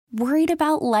Worried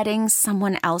about letting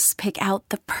someone else pick out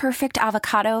the perfect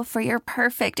avocado for your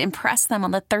perfect impress them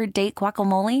on the third date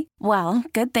guacamole? Well,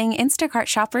 good thing Instacart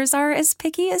shoppers are as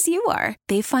picky as you are.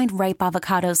 They find ripe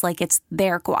avocados like it's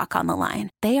their guac on the line.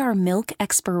 They are milk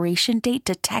expiration date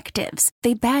detectives.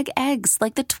 They bag eggs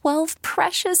like the 12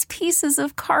 precious pieces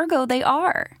of cargo they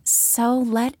are. So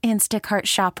let Instacart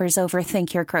shoppers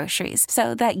overthink your groceries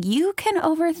so that you can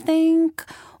overthink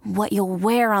what you'll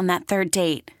wear on that third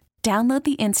date. Download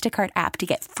the Instacart app to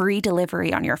get free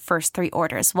delivery on your first 3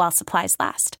 orders while supplies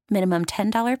last. Minimum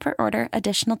 $10 per order.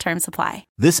 Additional terms apply.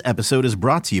 This episode is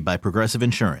brought to you by Progressive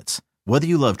Insurance. Whether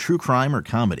you love true crime or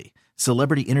comedy,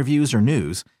 celebrity interviews or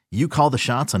news, you call the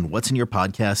shots on what's in your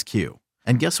podcast queue.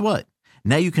 And guess what?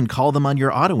 Now you can call them on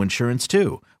your auto insurance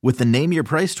too with the Name Your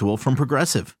Price tool from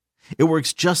Progressive. It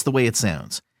works just the way it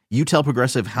sounds. You tell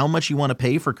Progressive how much you want to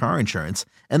pay for car insurance,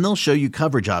 and they'll show you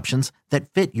coverage options that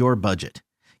fit your budget.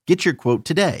 Get your quote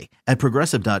today at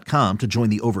Progressive.com to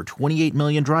join the over 28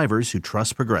 million drivers who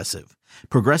trust Progressive.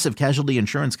 Progressive Casualty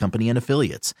Insurance Company and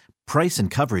Affiliates. Price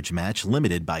and coverage match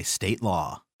limited by state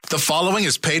law. The following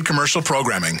is paid commercial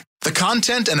programming. The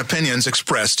content and opinions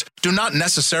expressed do not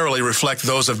necessarily reflect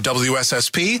those of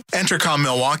WSSP, Entercom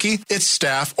Milwaukee, its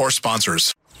staff, or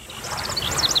sponsors.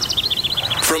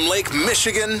 From Lake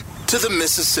Michigan to the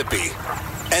Mississippi,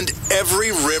 and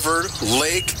every river,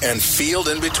 lake, and field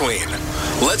in between.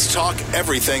 Let's talk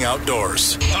everything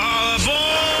outdoors. All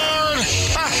aboard!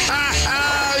 Ha, ha,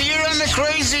 ha! You're on the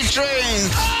crazy train!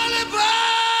 All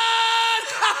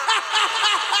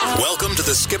aboard! Welcome to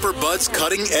the Skipper Bud's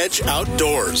Cutting Edge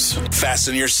Outdoors.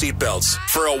 Fasten your seatbelts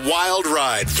for a wild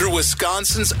ride through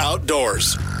Wisconsin's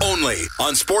outdoors. Only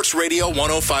on Sports Radio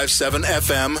 105.7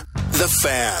 FM, The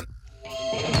Fan.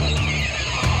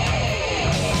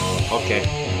 Okay.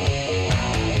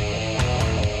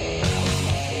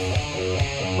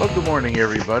 Well, good morning,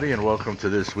 everybody, and welcome to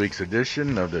this week's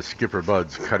edition of the Skipper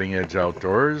Bud's Cutting Edge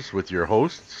Outdoors with your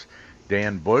hosts,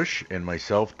 Dan Bush and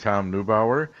myself, Tom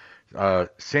Neubauer.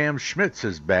 Sam Schmitz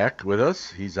is back with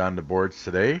us. He's on the boards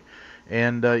today.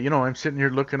 And, I'm sitting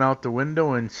here looking out the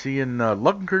window and seeing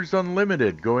Lunkers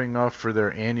Unlimited going off for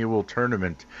their annual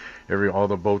tournament. All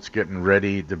the boats getting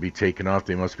ready to be taken off.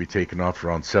 They must be taken off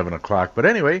around 7 o'clock. But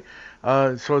anyway,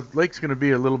 so the lake's going to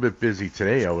be a little bit busy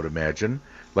today, I would imagine,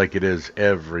 like it is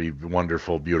every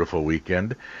wonderful, beautiful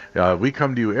weekend. We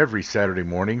come to you every Saturday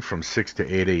morning from 6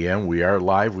 to 8 a.m. We are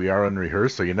live, we are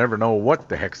unrehearsed, so you never know what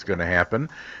the heck's going to happen.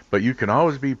 But you can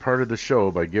always be part of the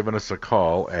show by giving us a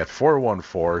call at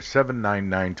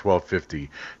 414-799-1250.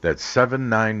 That's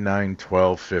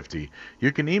 799-1250.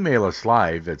 You can email us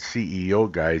live at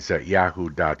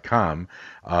ceoguys@yahoo.com,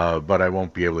 but I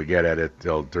won't be able to get at it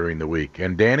till during the week.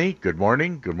 And Danny, good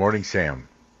morning. Good morning, Sam.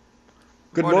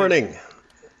 Good morning.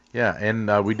 Yeah,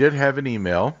 and we did have an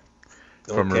email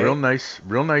from a real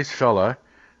nice fella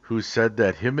who said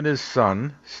that him and his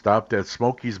son stopped at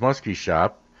Smokey's Muskie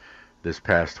Shop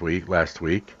last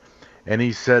week, and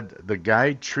he said the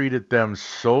guy treated them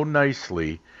so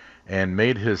nicely and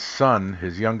made his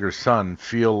younger son,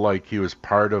 feel like he was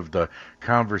part of the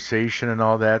conversation and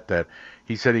all that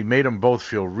he said he made them both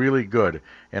feel really good.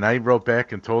 And I wrote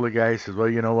back and told the guy, he says, well,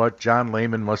 you know what? John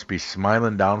Lehman must be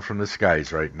smiling down from the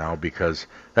skies right now because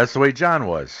that's the way John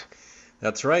was.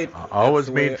 That's right. Always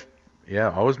made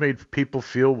people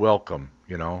feel welcome,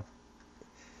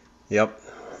 Yep.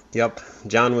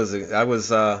 John I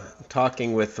was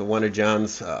talking with one of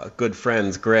John's good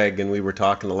friends, Greg, and we were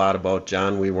talking a lot about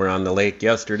John. We were on the lake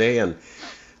yesterday, and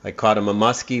I caught him a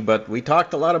muskie, but we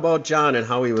talked a lot about John and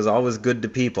how he was always good to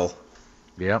people.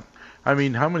 Yep. I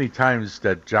mean, how many times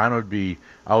that John would be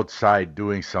outside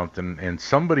doing something and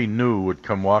somebody new would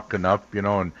come walking up,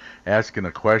 and asking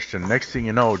a question. Next thing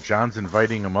you know, John's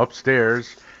inviting him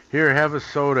upstairs. Here, have a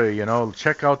soda,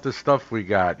 check out the stuff we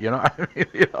got,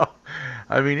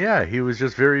 I mean, yeah, he was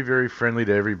just very, very friendly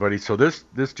to everybody. So this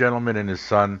gentleman and his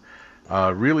son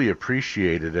really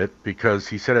appreciated it because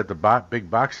he said at the big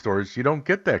box stores, you don't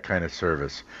get that kind of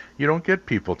service. You don't get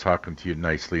people talking to you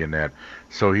nicely and that.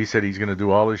 So he said he's going to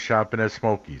do all his shopping at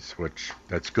Smokey's, which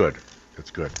that's good.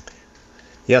 That's good.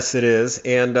 Yes, it is.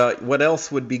 And what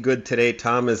else would be good today,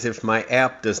 Tom, is if my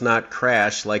app does not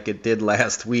crash like it did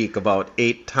last week about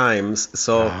 8 times.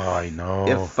 So I know.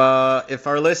 If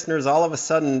our listeners all of a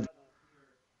sudden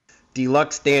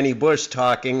Deluxe Danny Bush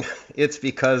talking, it's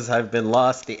because I've been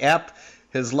lost. The app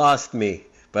has lost me.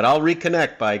 But I'll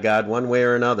reconnect, by God, one way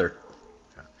or another.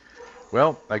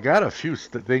 Well, I got a few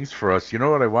things for us. You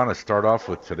know what I want to start off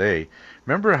with today?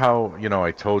 Remember how,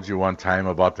 I told you one time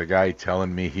about the guy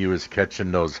telling me he was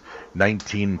catching those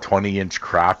 19, 20-inch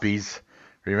crappies?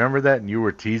 Remember that? And you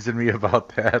were teasing me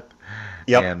about that?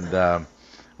 Yep. And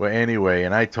well, anyway,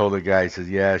 and I told the guy, I said,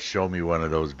 yeah, show me one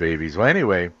of those babies. Well,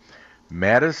 anyway,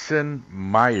 Madison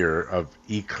Meyer of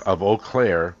Eau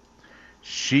Claire,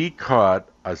 she caught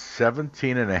a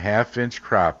 17.5-inch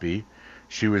crappie.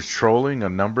 She was trolling a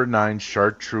number 9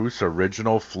 Chartreuse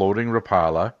original floating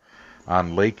Rapala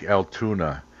on Lake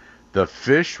Altoona. The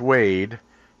fish weighed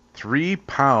 3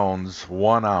 pounds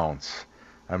 1 ounce.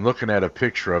 I'm looking at a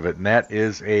picture of it, and that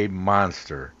is a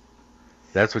monster.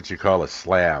 That's what you call a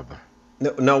slab.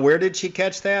 No, where did she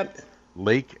catch that?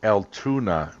 Lake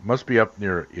Altoona. Must be up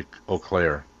near Eau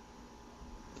Claire.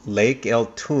 Lake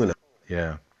Altoona.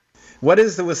 Yeah. What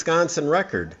is the Wisconsin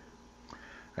record?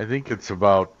 I think it's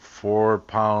about 4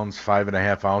 pounds,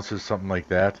 5.5 ounces, something like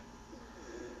that.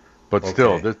 But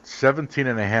still, Okay. that's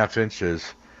 17.5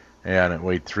 inches, and it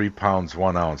weighed 3 pounds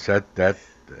 1 ounce.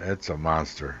 That's a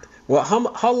monster. Well,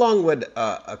 how long would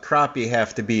a crappie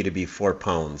have to be 4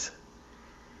 pounds?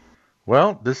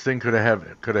 Well, this thing could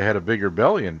have had a bigger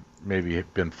belly and maybe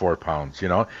been 4 pounds. You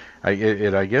know,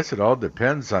 I guess it all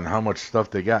depends on how much stuff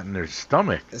they got in their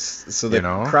stomach. So the You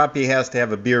know? crappie has to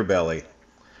have a beer belly.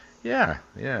 Yeah.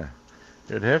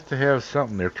 It'd have to have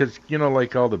something there, because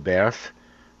like all the bass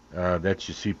that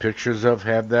you see pictures of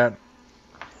have that.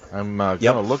 I'm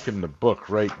gonna look in the book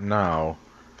right now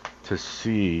to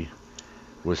see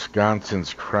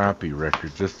Wisconsin's crappie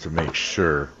record just to make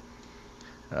sure.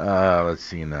 Let's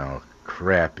see now.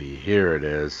 Crappie. Here it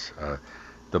is.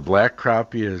 The black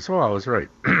crappie is, I was right.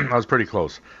 I was pretty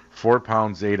close. 4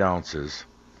 pounds 8 ounces.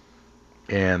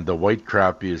 And the white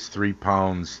crappie is 3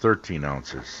 pounds 13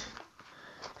 ounces.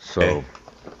 So, Okay.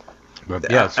 but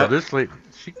yeah, so this lady,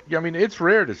 it's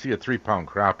rare to see a 3 pound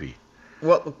crappie.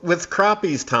 Well, with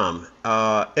crappies, Tom,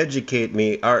 educate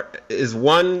me. Is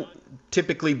one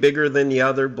typically bigger than the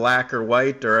other, black or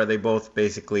white, or are they both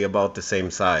basically about the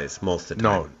same size most of the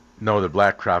time? No, the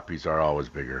black crappies are always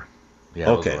bigger. Yeah,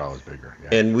 Okay. those are always bigger.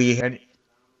 Yeah. And we have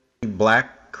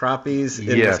black crappies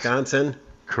in Yes. Wisconsin?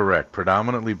 Correct.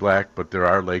 Predominantly black, but there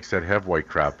are lakes that have white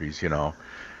crappies,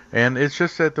 And it's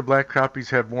just that the black crappies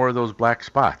have more of those black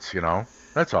spots,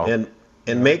 That's all.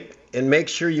 And make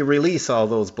sure you release all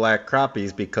those black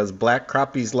crappies, because black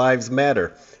crappies' lives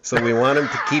matter. So we want them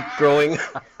to keep growing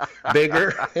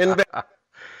bigger and bigger.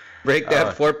 Break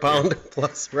that 4 pound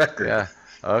plus record. Yeah.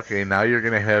 Okay, now you're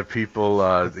going to have people,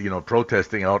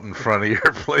 protesting out in front of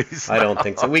your place. I don't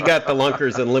think so. We got the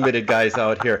Lunkers Unlimited guys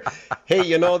out here. Hey,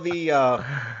 the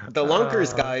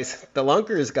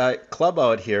Lunkers club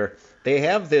out here, they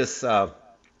have this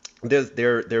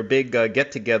their big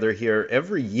get together here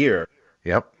every year.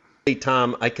 Yep.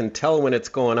 Tom, I can tell when it's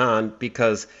going on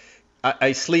because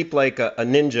I sleep like a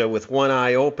ninja with one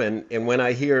eye open, and when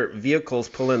I hear vehicles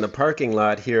pull in the parking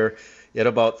lot here at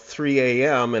about 3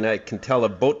 a.m. and I can tell a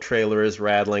boat trailer is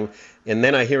rattling, and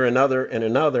then I hear another and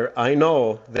another, I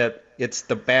know that it's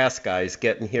the bass guys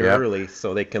getting here early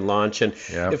so they can launch. And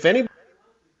if any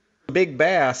big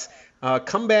bass,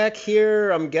 come back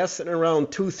here, I'm guessing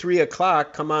around 2, 3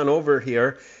 o'clock, come on over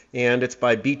here, and it's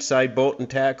by Beachside Boat and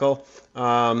Tackle.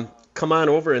 Come on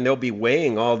over and they'll be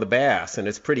weighing all the bass, and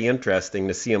it's pretty interesting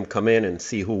to see them come in and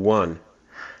see who won.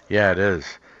 Yeah, it is.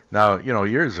 Now,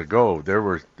 years ago, there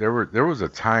was a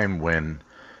time when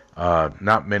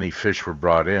not many fish were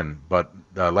brought in, but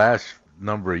the last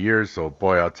number of years, though,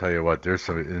 boy, I'll tell you what, there's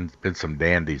been some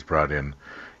dandies brought in,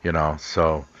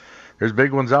 so there's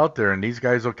big ones out there, and these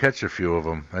guys will catch a few of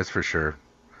them, that's for sure.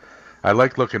 I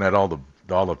like looking at all the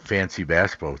fancy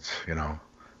bass boats, They're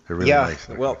really nice.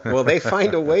 Well, they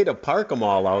find a way to park them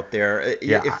all out there.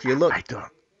 If you look,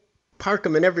 park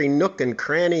them in every nook and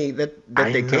cranny that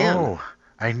they can.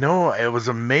 I know. I was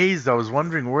amazed. I was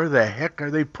wondering, where the heck are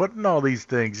they putting all these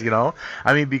things,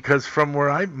 because from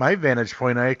where my vantage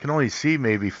point, I can only see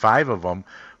maybe 5 of them,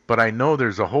 but I know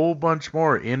there's a whole bunch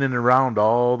more in and around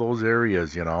all those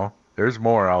areas, There's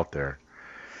more out there.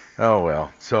 Oh,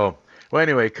 well. So,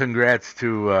 anyway, congrats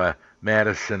to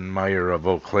Madison Meyer of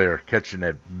Eau Claire catching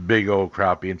that big old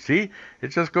crappie. And see, it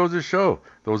just goes to show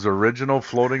those original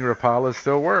floating Rapalas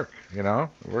still work,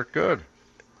 work good.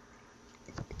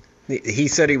 He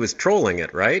said he was trolling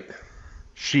it, right?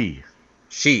 She.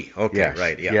 Okay, yes.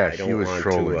 Right. Yeah, yeah, I don't she was want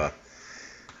trolling.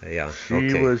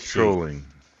 She was trolling.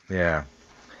 Yeah.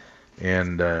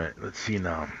 And let's see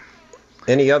now.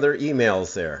 Any other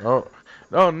emails there? Oh,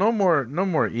 no more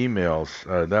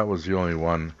emails. That was the only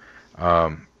one.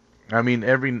 I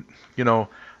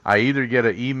either get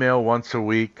an email once a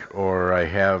week, or I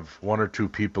have 1 or 2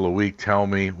 people a week tell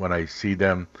me when I see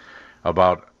them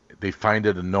about they find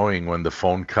it annoying when the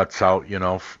phone cuts out,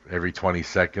 every 20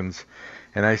 seconds.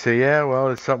 And I say, yeah, well,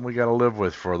 it's something we got to live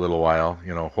with for a little while,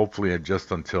 hopefully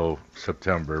just until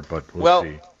September, but we'll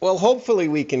see. Well, hopefully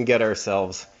we can get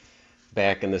ourselves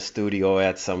back in the studio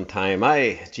at some time.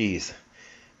 I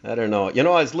don't know. I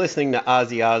was listening to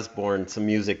Ozzy Osbourne, some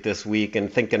music this week,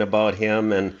 and thinking about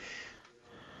him. And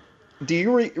do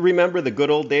you remember the good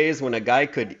old days when a guy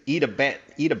could eat a bat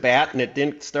and it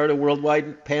didn't start a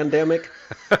worldwide pandemic?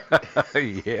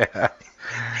 Yeah.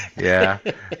 Yeah.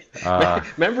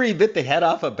 Remember he bit the head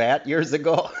off a bat years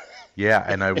ago? Yeah,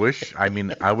 and I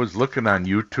was looking on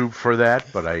YouTube for that,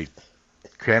 but I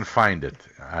can't find it.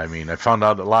 I found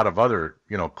out a lot of other,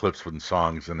 clips and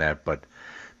songs and that, but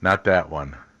not that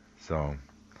one. So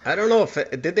I don't know if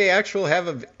did they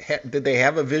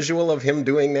have a visual of him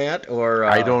doing that, or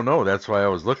I don't know. That's why I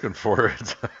was looking for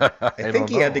it. I think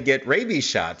he had to get rabies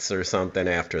shots or something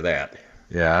after that.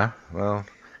 Yeah, well,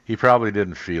 he probably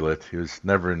didn't feel it. He was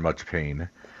never in much pain.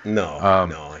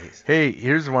 No. Hey,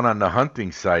 here's one on the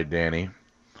hunting side, Danny.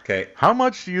 Okay. How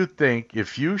much do you think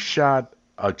if you shot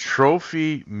a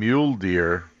trophy mule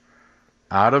deer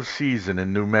out of season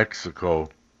in New Mexico,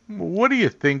 what do you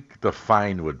think the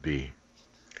fine would be?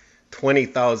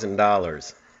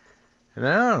 $20,000.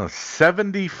 No,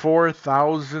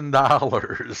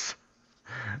 $74,000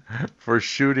 for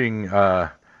shooting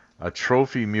a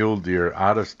trophy mule deer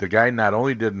out of. The guy not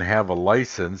only didn't have a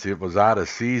license, it was out of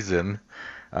season.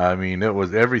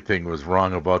 Everything was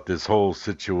wrong about this whole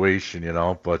situation,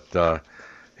 But yeah,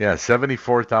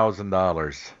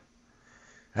 $74,000.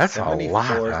 That's a lot,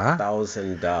 huh?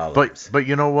 $74,000. But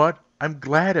you know what? I'm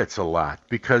glad it's a lot,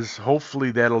 because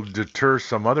hopefully that'll deter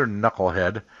some other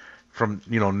knucklehead from,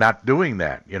 not doing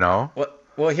that,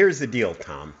 Well, here's the deal,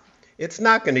 Tom. It's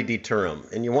not going to deter him.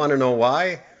 And you want to know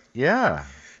why? Yeah.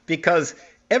 Because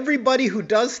everybody who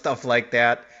does stuff like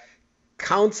that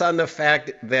counts on the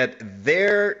fact that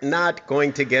they're not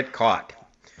going to get caught.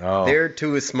 Oh. They're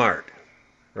too smart,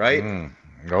 right?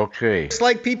 Okay. It's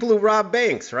like people who rob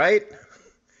banks, right?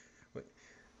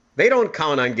 They don't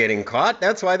count on getting caught.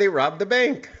 That's why they rob the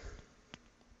bank.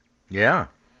 Yeah,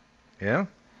 I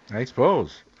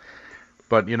suppose.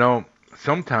 But,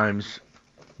 sometimes,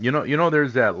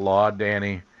 there's that law,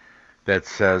 Danny, that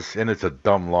says, and it's a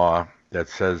dumb law, that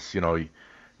says,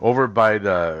 over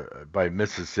by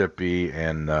Mississippi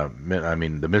and,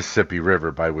 the Mississippi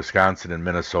River by Wisconsin and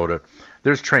Minnesota,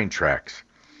 there's train tracks.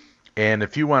 And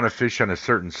if you want to fish on a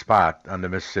certain spot on the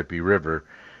Mississippi River,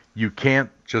 you can't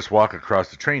just walk across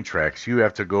the train tracks. You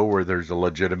have to go where there's a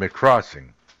legitimate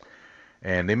crossing.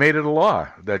 And they made it a law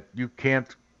that you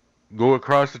can't go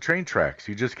across the train tracks.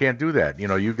 You just can't do that.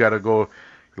 You got to go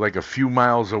like a few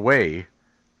miles away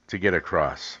to get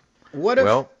across. What if...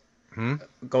 Well,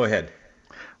 Go ahead.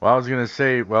 Well, I was going to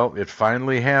say, it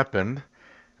finally happened.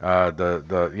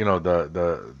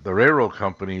 The railroad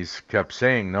companies kept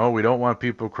saying, no, we don't want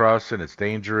people crossing. It's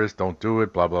dangerous. Don't do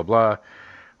it, blah, blah, blah.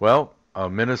 Well, a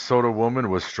Minnesota woman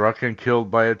was struck and killed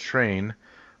by a train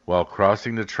while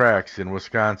crossing the tracks in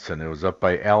Wisconsin. It was up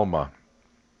by Alma.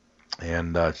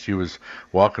 And she was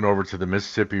walking over to the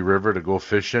Mississippi River to go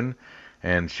fishing,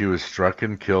 and she was struck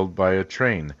and killed by a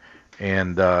train.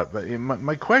 And but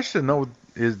my question, though,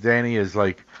 is, Danny, is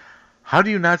like, how do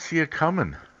you not see it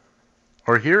coming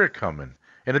or hear it coming?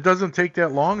 And it doesn't take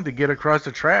that long to get across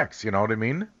the tracks, you know what I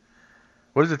mean?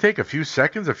 What does it take, a few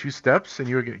seconds, a few steps, and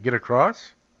you get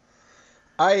across?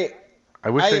 I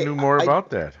wish I knew more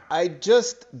about that. I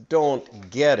just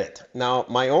don't get it. Now,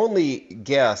 my only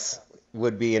guess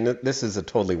would be, and this is a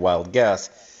totally wild guess,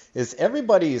 is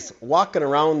everybody's walking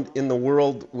around in the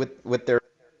world with their...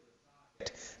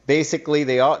 Basically,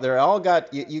 they're all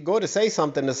got... You go to say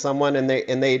something to someone, and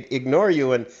they ignore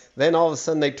you, and then all of a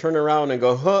sudden they turn around and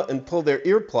go, huh, and pull their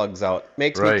earplugs out.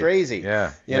 Makes me crazy.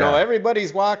 Yeah. You know,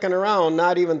 everybody's walking around,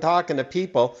 not even talking to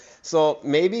people. So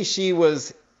maybe she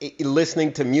was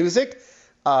listening to music.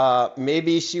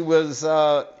 Maybe she was,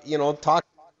 talking on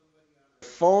the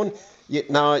phone.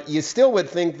 Now, you still would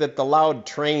think that the loud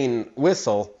train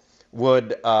whistle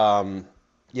would, that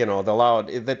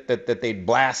they'd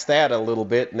blast that a little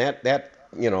bit, and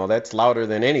that's louder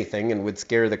than anything and would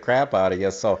scare the crap out of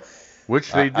you. So,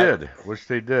 which they did,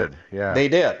 yeah. They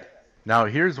did. Now,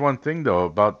 here's one thing,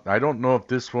 though, I don't know if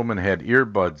this woman had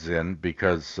earbuds in,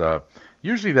 because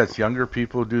usually that's younger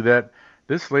people who do that.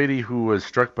 This lady who was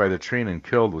struck by the train and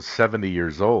killed was 70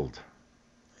 years old.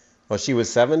 Well, she was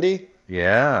 70?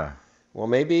 Yeah. Well,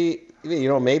 maybe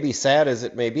sad as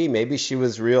it may be, maybe she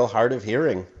was real hard of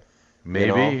hearing.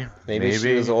 Maybe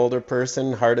she was an older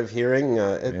person, hard of hearing.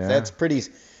 That's pretty.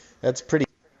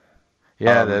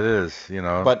 Yeah, that is.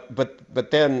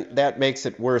 But then that makes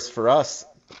it worse for us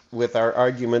with our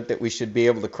argument that we should be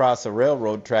able to cross the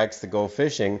railroad tracks to go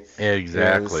fishing.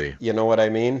 Exactly. You know what I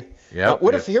mean? Yeah.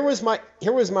 What if here was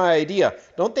my idea?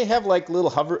 Don't they have like little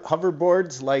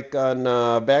hoverboards like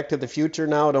on Back to the Future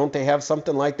now? Don't they have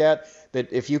something like that?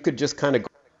 That if you could just kind of go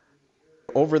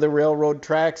over the railroad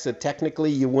tracks, that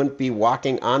technically you wouldn't be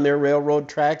walking on their railroad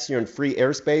tracks. You're in free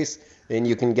airspace, and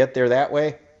you can get there that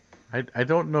way. I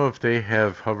don't know if they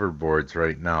have hoverboards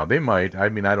right now. They might. I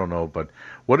mean, I don't know. But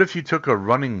what if you took a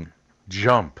running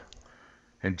jump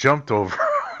and jumped over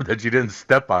that you didn't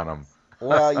step on them?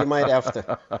 Well, you might have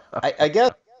to. I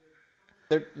guess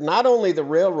they're not only the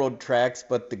railroad tracks,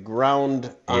 but the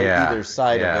ground on either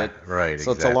side of it. Right.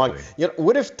 So exactly. it's a long. You know,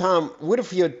 what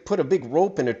if you had put a big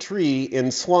rope in a tree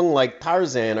and swung like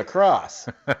Tarzan across?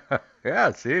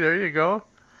 Yeah. See, there you go.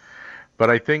 But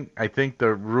I think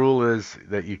the rule is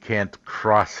that you can't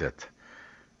cross it.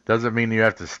 Doesn't mean you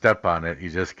have to step on it. You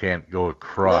just can't go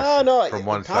across from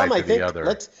one Tom, side to the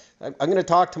other. I'm going to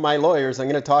talk to my lawyers. I'm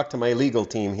going to talk to my legal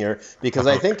team here because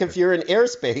I think if you're in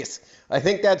airspace, I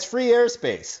think that's free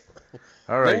airspace.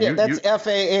 All right. That's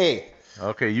FAA.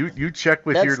 Okay. You check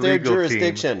with That's your their legal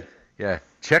jurisdiction. team. Yeah.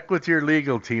 Check with your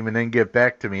legal team and then get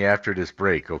back to me after this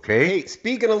break. Okay. Hey,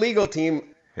 speaking of legal team,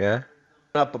 Yeah.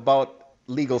 up about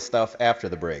legal stuff after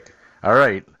the break. All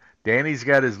right. Danny's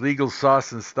got his legal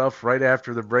sauce and stuff right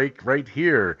after the break, right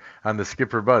here on the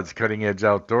Skipper Buds Cutting Edge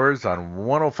Outdoors on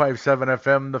 105.7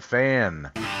 FM, The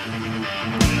Fan.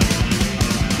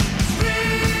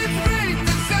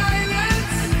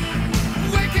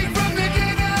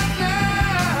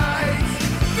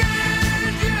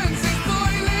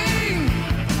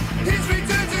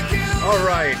 All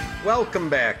right. Welcome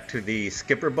back to the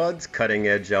Skipper Buds Cutting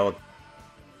Edge Outdoors.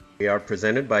 We are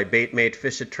presented by Baitmate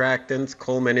Fish Attractants,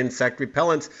 Coleman Insect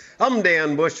Repellents. I'm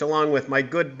Dan Bush, along with my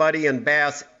good buddy and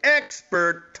bass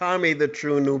expert, Tommy the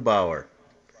True Neubauer.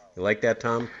 You like that,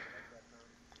 Tom?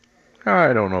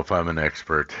 I don't know if I'm an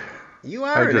expert. You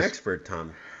are an expert,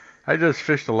 Tom. I just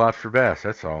fished a lot for bass,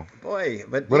 that's all. Boy,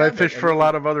 but I fished for a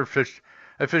lot of other fish.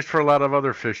 I fished for a lot of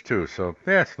other fish too, so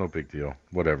yeah, it's no big deal.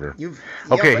 Whatever.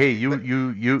 Go ahead.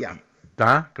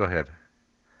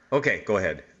 Okay, go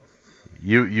ahead.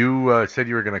 You said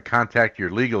you were going to contact your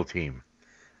legal team.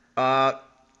 They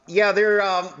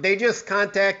just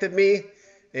contacted me,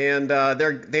 and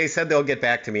they said they'll get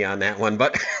back to me on that one.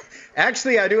 But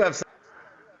actually, I do have some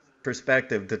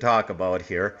perspective to talk about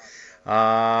here.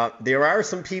 There are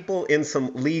some people in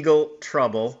some legal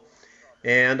trouble,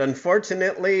 and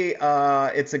unfortunately,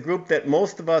 it's a group that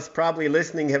most of us probably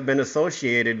listening have been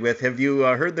associated with. Have you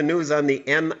heard the news on the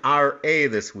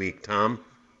NRA this week, Tom?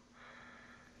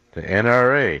 The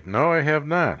NRA? No, I have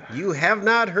not. You have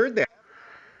not heard that?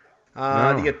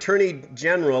 No. The Attorney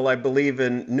General, I believe,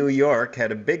 in New York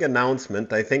had a big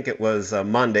announcement. I think it was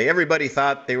Monday. Everybody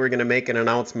thought they were going to make an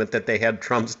announcement that they had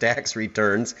Trump's tax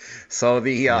returns. So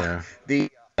the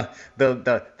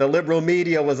liberal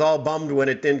media was all bummed when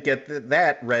it didn't get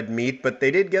that red meat, but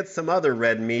they did get some other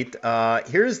red meat.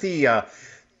 Here's the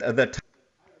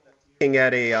looking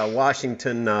at a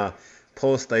Washington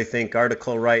Post, I think,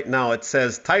 article right now. It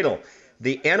says, title,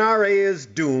 "The NRA is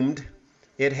doomed.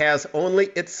 It has only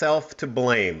itself to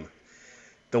blame.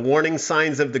 The warning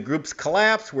signs of the group's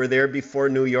collapse were there before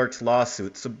New York's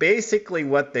lawsuit." So basically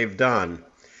what they've done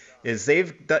is they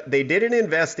did an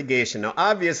investigation. Now,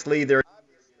 obviously,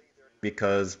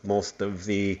 because most of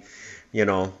the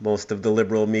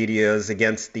liberal media is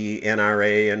against the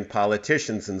NRA and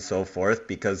politicians and so forth,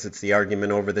 because it's the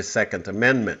argument over the Second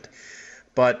Amendment.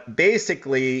 But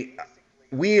basically,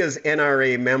 we as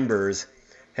NRA members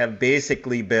have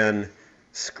basically been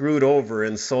screwed over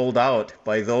and sold out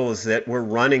by those that were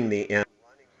running the NRA.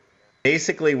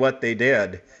 Basically what they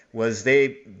did was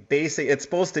it's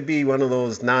supposed to be one of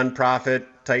those nonprofit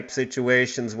type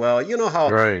situations. Well, you know how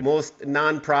most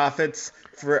nonprofits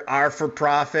are for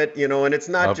profit, and it's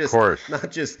not just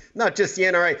the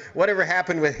NRA. Whatever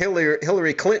happened with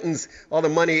Hillary Clinton's, all the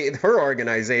money, her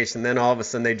organization, then all of a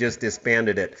sudden they just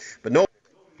disbanded it. But no,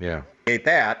 hate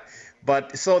that.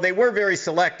 But so they were very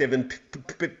selective in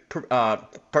picking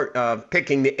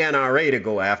the NRA to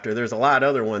go after. There's a lot of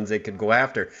other ones they could go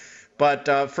after.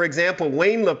 But for example,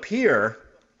 Wayne LaPierre,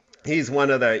 he's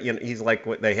one of the, he's like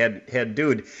what the head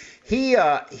dude. He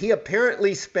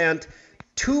apparently spent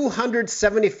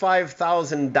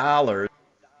 $275,000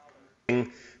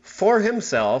 for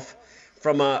himself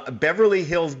from a Beverly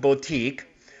Hills boutique,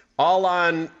 all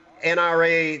on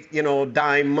NRA,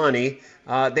 dime money.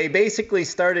 They basically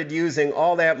started using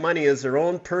all that money as their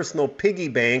own personal piggy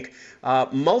bank,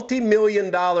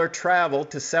 multi-million-dollar travel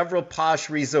to several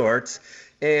posh resorts.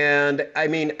 And I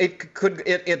mean, it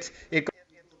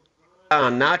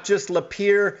not just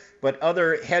Lapierre, but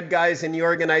other head guys in the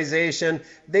organization.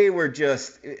 They were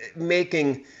just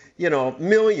making,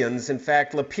 millions. In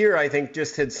fact, Lapierre, I think,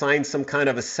 just had signed some kind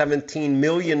of a $17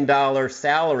 million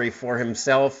salary for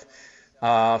himself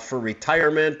for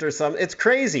retirement or something. It's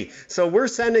crazy. So we're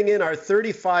sending in our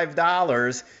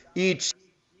 $35 each,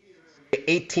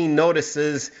 18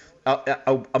 notices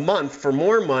a month for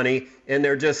more money, and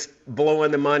they're just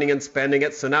blowing the money and spending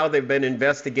it. So now they've been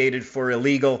investigated for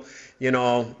illegal,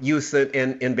 use,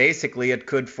 and basically it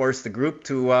could force the group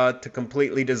to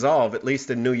completely dissolve, at least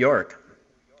in New York.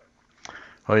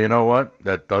 Well, you know what?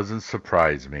 That doesn't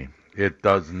surprise me. It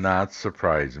does not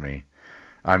surprise me.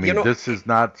 I mean, this is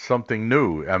not something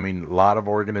new. I mean, a lot of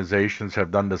organizations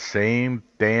have done the same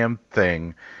damn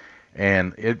thing.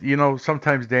 And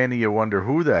sometimes, Danny, you wonder,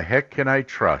 who the heck can I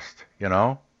trust?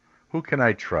 Who can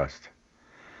I trust?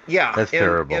 Yeah, that's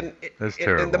terrible. That's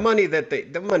terrible. And the money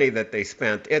that they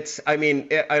spent, I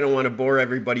don't want to bore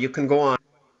everybody. You can go on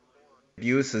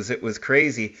abuses. It was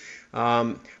crazy.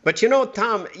 But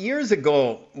Tom, years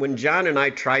ago when John and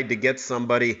I tried to get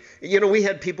somebody, we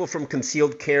had people from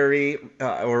concealed carry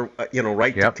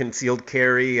to concealed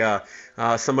carry.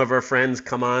 Some of our friends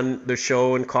come on the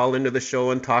show and call into the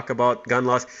show and talk about gun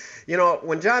laws.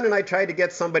 When John and I tried to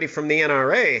get somebody from the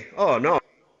NRA,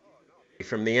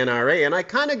 from the NRA, and I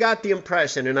kind of got the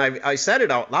impression, and I said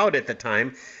it out loud at the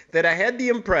time, that I had the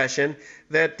impression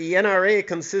that the NRA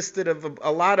consisted of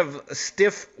a lot of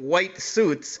stiff white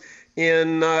suits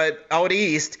in out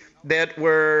east that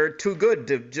were too good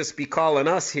to just be calling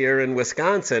us here in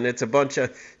Wisconsin. It's a bunch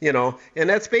of, and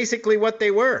that's basically what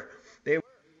they were. They were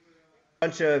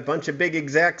a bunch of big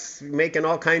execs making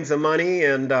all kinds of money,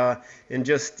 and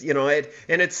just, and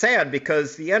it's sad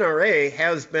because the NRA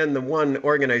has been the one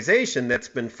organization that's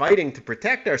been fighting to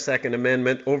protect our Second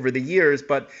Amendment over the years,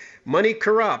 but money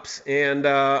corrupts, and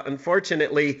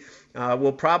unfortunately,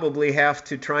 we'll probably have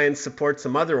to try and support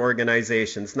some other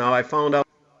organizations. Now, I found out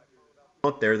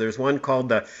there's one called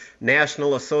the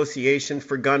National Association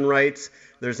for Gun Rights.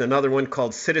 There's another one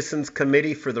called Citizens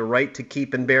Committee for the Right to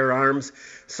Keep and Bear Arms.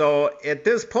 So at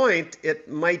this point, it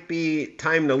might be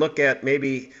time to look at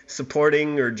maybe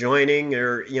supporting or joining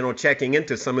or, checking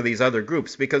into some of these other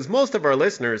groups, because most of our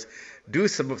listeners do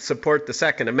support the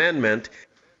Second Amendment,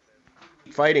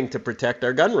 fighting to protect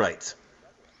our gun rights.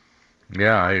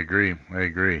 Yeah, I agree.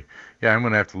 Yeah, I'm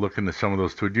going to have to look into some of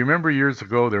those too. Do you remember years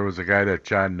ago there was a guy that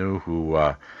John knew who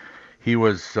he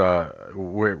was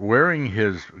wearing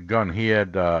his gun. He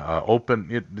had that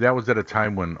was at a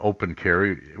time when open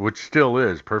carry, which still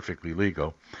is perfectly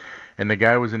legal, and the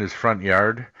guy was in his front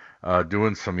yard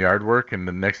doing some yard work, and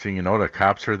the next thing you know, the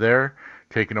cops are there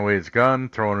taking away his gun,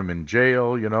 throwing him in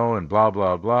jail, and blah,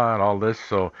 blah, blah, and all this.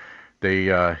 So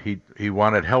he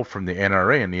wanted help from the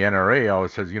NRA, and the NRA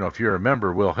always says, if you're a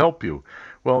member, we'll help you.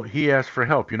 Well, he asked for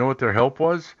help. You know what their help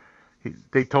was?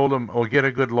 They told him, get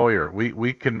a good lawyer.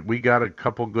 We got a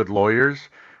couple good lawyers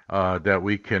that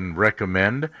we can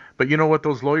recommend. But you know what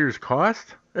those lawyers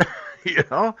cost?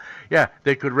 Yeah,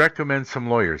 they could recommend some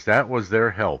lawyers. That was their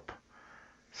help.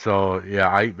 So yeah,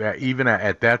 I even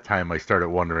at that time I started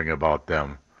wondering about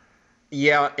them.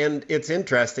 Yeah, and it's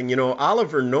interesting.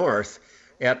 Oliver North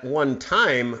at one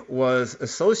time was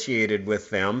associated with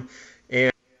them,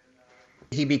 and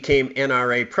he became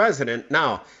NRA president.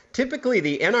 Now, typically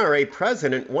the NRA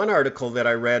president, one article that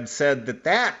I read said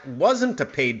that wasn't a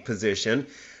paid position,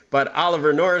 but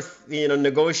Oliver North,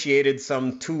 negotiated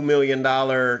some $2 million,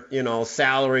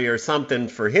 salary or something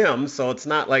for him. So it's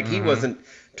not like he wasn't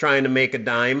trying to make a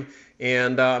dime.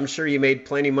 And I'm sure he made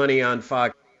plenty of money on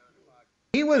Fox.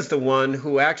 He was the one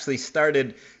who actually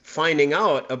started finding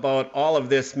out about all of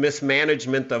this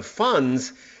mismanagement of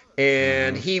funds,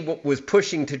 and he was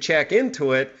pushing to check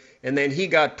into it, and then he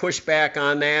got pushed back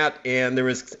on that, and there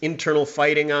was internal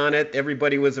fighting on it.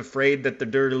 Everybody was afraid that the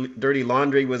dirty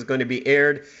laundry was going to be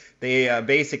aired. They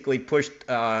basically pushed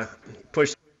out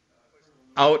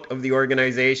of the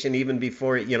organization even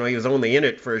before, he was only in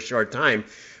it for a short time.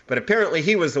 But apparently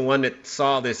he was the one that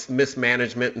saw this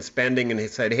mismanagement and spending, and he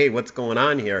said, hey, what's going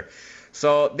on here?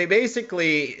 So they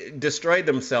basically destroyed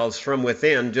themselves from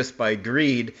within just by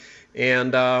greed.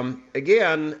 And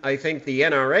again, I think the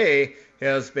NRA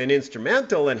has been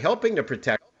instrumental in helping to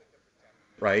protect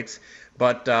rights.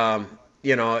 But, and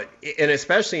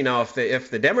especially now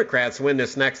if the Democrats win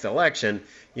this next election,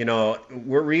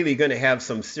 we're really going to have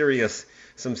some serious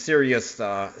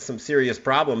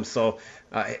problems. So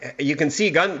you can see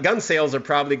gun sales are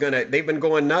probably they've been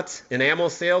going nuts, and ammo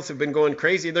sales have been going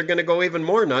crazy. They're going to go even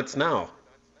more nuts now.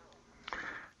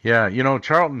 Yeah,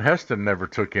 Charlton Heston never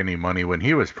took any money when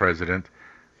he was president.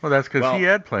 Well, that's because he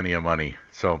had plenty of money.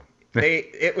 So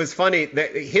It was funny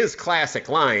that his classic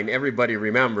line, everybody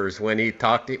remembers when he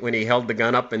held the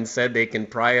gun up and said, "They can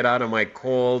pry it out of my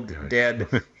cold, dead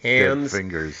hands." Dead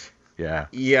fingers. Yeah.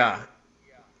 Yeah.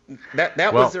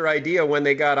 That was their idea when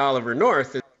they got Oliver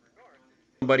North.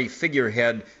 Somebody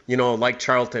figurehead, like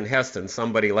Charlton Heston,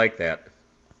 somebody like that.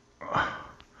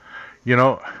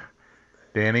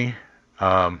 Danny.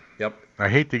 Yep. I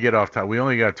hate to get off topic. We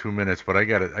only got 2 minutes, but I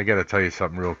gotta tell you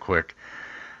something real quick.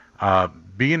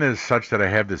 Being as such that I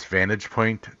have this vantage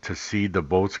point to see the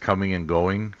boats coming and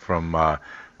going from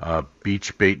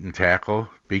beach bait and tackle,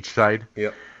 beachside.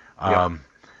 Yep.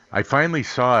 I finally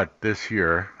saw it this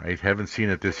year. I haven't seen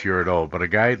it this year at all, but a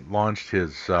guy launched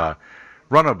his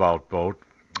runabout boat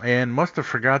and must have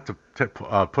forgot to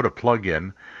put a plug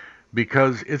in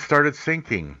because it started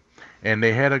sinking. And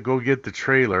they had to go get the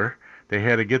trailer. They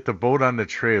had to get the boat on the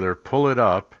trailer, pull it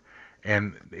up,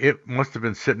 and it must have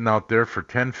been sitting out there for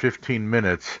 10, 15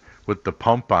 minutes with the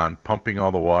pump on, pumping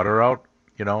all the water out,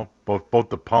 both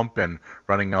the pump and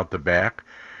running out the back.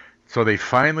 So they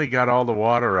finally got all the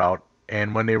water out,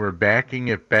 and when they were backing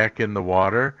it back in the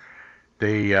water,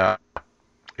 it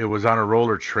was on a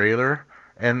roller trailer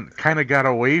and kind of got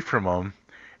away from them,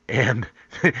 and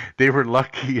they were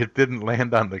lucky it didn't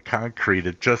land on the concrete.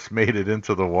 It just made it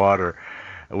into the water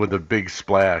with a big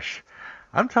splash.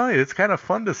 I'm telling you, it's kind of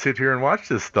fun to sit here and watch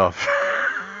this stuff.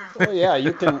 Oh yeah,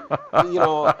 you can,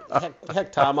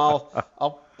 heck, Tom,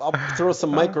 I'll throw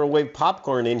some microwave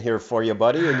popcorn in here for you,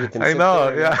 buddy, and you can sit there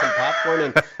and eat some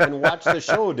popcorn and watch the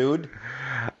show, dude.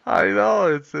 I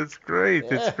know, it's great,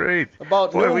 it's great.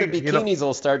 About noon, the bikinis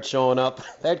will start showing up.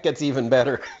 That gets even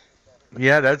better.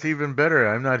 Yeah, that's even better.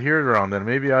 I'm not here around then.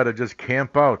 Maybe I ought to just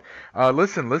camp out.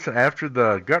 Listen. After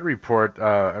the gut report,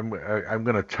 I'm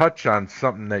going to touch on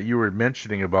something that you were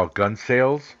mentioning about gun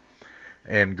sales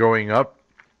and going up.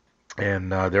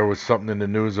 And there was something in the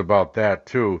news about that,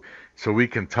 too. So we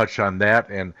can touch on that.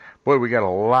 And, boy, we got a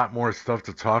lot more stuff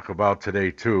to talk about today,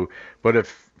 too. But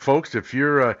if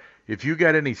you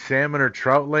got any salmon or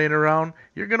trout laying around,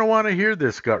 you're going to want to hear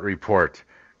this gut report.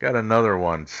 Got another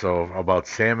one about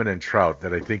salmon and trout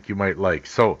that I think you might like.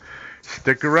 So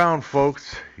stick around,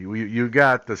 folks. You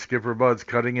got the Skipper Buds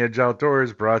Cutting Edge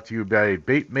Outdoors, brought to you by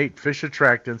Bait Mate Fish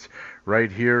Attractants,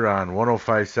 right here on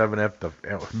 105.7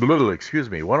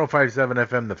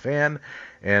 FM The Fan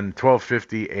and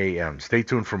 1250 AM. Stay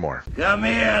tuned for more. Come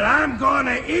here, I'm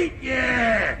gonna eat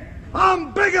you.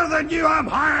 I'm bigger than you. I'm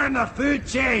higher in the food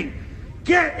chain.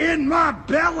 Get in my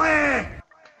belly.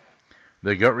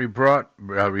 The Gut report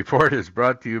is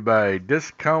brought to you by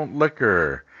Discount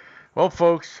Liquor. Well,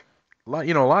 folks, a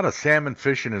lot of salmon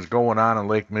fishing is going on in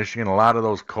Lake Michigan. A lot of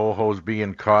those cohos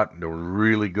being caught, and they were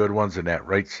really good ones in that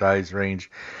right size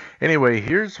range. Anyway,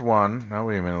 here's one. Now,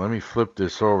 wait a minute. Let me flip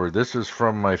this over. This is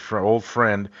from my old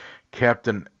friend,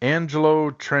 Captain Angelo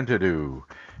Trentadue.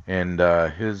 And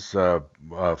his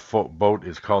boat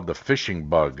is called the Fishing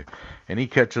Bug. And he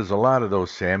catches a lot of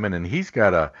those salmon, and he's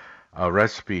got a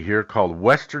recipe here called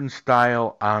Western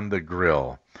Style on the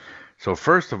Grill. So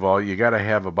first of all, you got to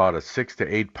have about a 6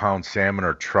 to 8 pound salmon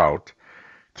or trout,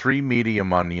 3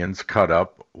 medium onions cut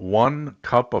up, 1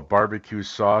 cup of barbecue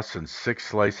sauce, and 6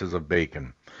 slices of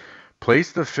bacon.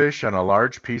 Place the fish on a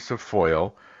large piece of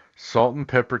foil, salt and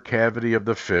pepper cavity of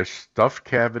the fish, stuff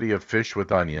cavity of fish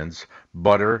with onions,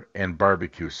 butter, and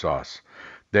barbecue sauce.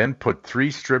 Then put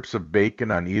 3 strips of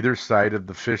bacon on either side of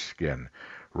the fish skin.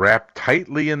 Wrap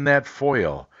tightly in that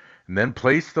foil, and then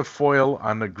place the foil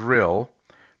on the grill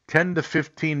 10 to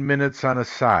 15 minutes on a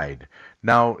side.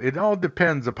 Now, it all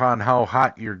depends upon how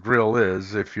hot your grill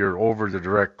is. If you're over the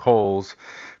direct coals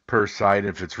per side,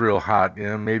 if it's real hot,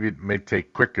 maybe it may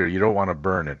take quicker. You don't want to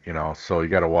burn it, so you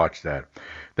got to watch that.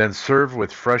 Then serve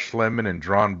with fresh lemon and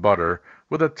drawn butter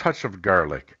with a touch of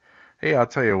garlic. Hey, I'll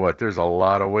tell you what, there's a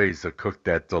lot of ways to cook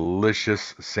that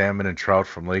delicious salmon and trout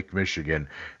from Lake Michigan,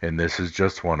 and this is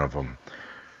just one of them.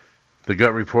 The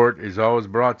Gut Report is always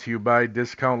brought to you by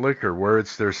Discount Liquor, where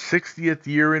it's their 60th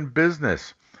year in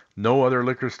business. No other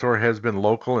liquor store has been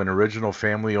local and original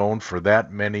family-owned for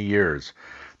that many years.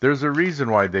 There's a reason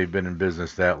why they've been in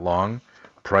business that long: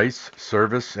 price,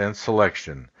 service, and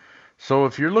selection. So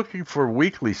if you're looking for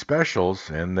weekly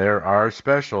specials, and there are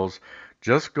specials,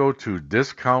 just go to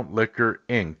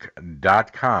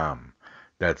DiscountLiquorInc.com.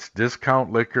 That's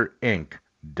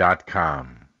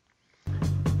DiscountLiquorInc.com.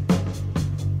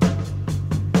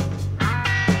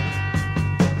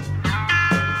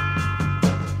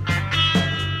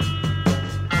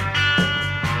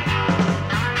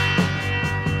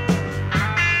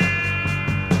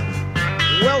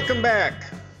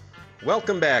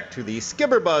 Welcome back to the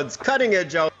Skipper Buds Cutting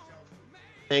Edge Out.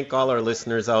 thank all our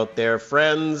listeners out there,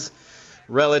 friends,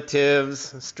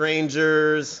 relatives,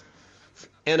 strangers,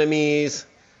 enemies.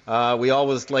 We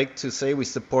always like to say we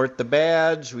support the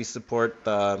badge, we support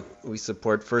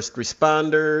first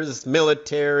responders,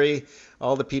 military,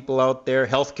 all the people out there,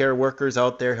 healthcare workers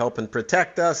out there helping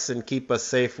protect us and keep us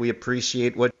safe. We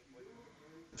appreciate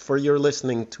for your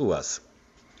listening to us.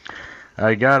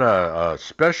 I got a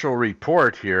special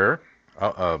report here.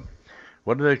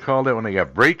 What do they call that when they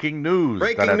got breaking news?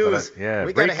 Breaking news. Yeah,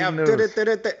 we breaking gotta news.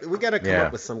 We gotta come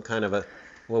up with some kind of a.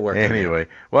 We'll work. Anyway,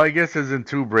 well, I guess it's in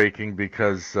two breaking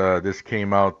because this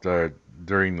came out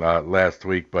during last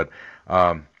week. But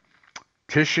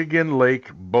Tishigan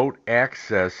Lake boat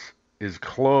access is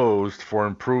closed for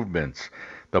improvements.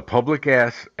 The public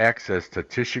access to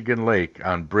Tishigan Lake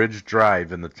on Bridge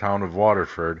Drive in the town of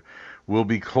Waterford will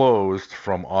be closed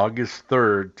from August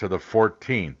 3rd to the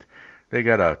 14th. They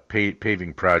got a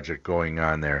paving project going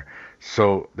on there.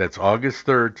 So that's August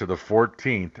 3rd to the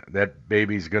 14th. That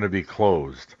baby's going to be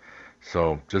closed.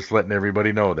 So just letting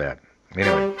everybody know that.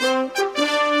 Anyway.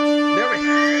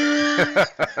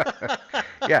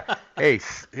 Yeah. Hey,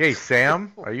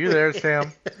 Sam. Are you there,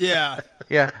 Sam? Yeah.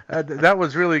 Yeah. That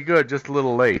was really good. Just a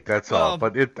little late. That's all.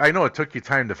 But I know it took you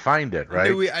time to find it,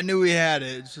 right? I knew we had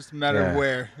it. It's just a matter of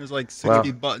where. There's like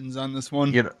 60 buttons on this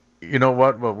one. You know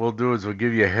what? What we'll do is we'll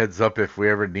give you a heads up if we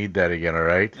ever need that again. All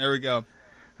right? There we go.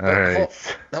 All right.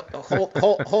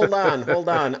 Hold on.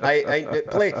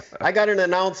 I got an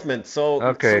announcement. So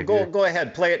okay. So go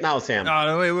ahead. Play it now, Sam.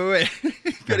 No, wait.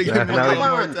 Gotta give me one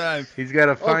more time. He's got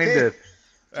to find it.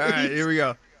 All right, here we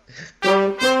go.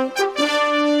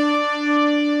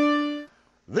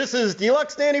 This is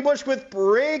Deluxe Danny Bush with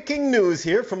breaking news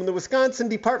here from the Wisconsin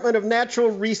Department of Natural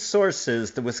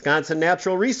Resources. The Wisconsin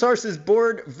Natural Resources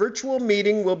Board virtual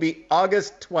meeting will be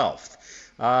August 12th.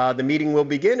 The meeting will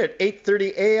begin at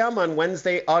 8:30 a.m. on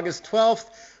Wednesday, August 12th,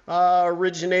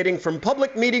 originating from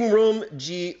Public Meeting Room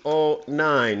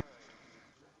G09.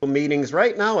 Meetings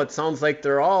right now, it sounds like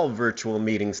they're all virtual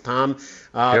meetings, Tom.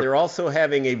 Yep. They're also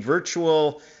having a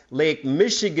virtual Lake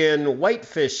Michigan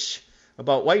whitefish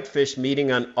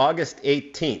meeting on August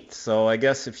 18th. So I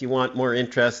guess if you want more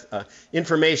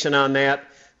information on that,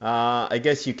 I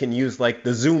guess you can use like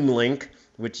the Zoom link,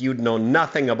 which you'd know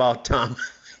nothing about, Tom.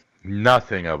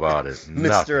 Nothing about it.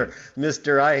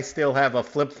 Mister, I still have a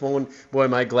flip phone. Boy,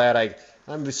 am I glad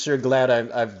I'm sure glad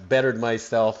I've bettered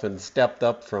myself and stepped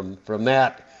up from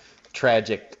that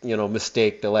tragic,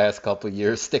 mistake the last couple of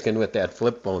years, sticking with that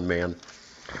flip phone, man.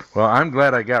 Well, I'm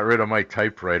glad I got rid of my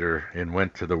typewriter and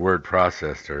went to the word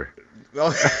processor.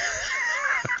 Do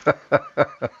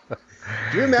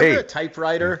you remember a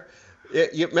typewriter?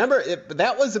 You remember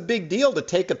that was a big deal to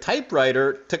take a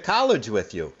typewriter to college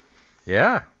with you.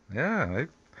 Yeah.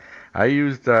 I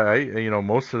used,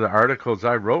 most of the articles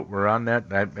I wrote were on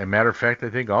that. As a matter of fact, I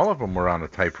think all of them were on a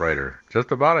typewriter.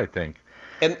 Just about, I think.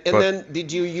 And then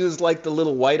did you use like the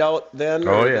little whiteout then?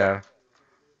 Oh, yeah.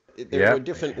 There were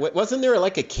different. Wasn't there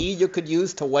like a key you could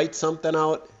use to white something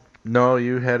out? No,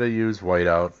 you had to use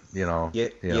whiteout. You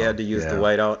had to use the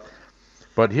whiteout.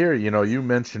 But here, you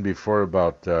mentioned before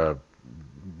about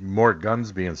more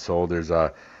guns being sold. There's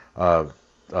an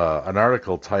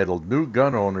article titled "New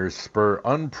Gun Owners Spur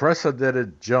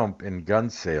Unprecedented Jump in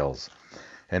Gun Sales,"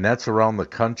 and that's around the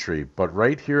country. But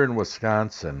right here in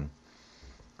Wisconsin.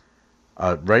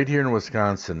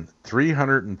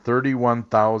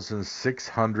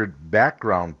 331,600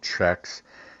 background checks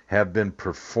have been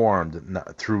performed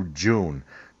through June.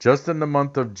 Just in the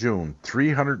month of June,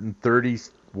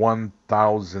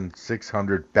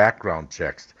 331,600 background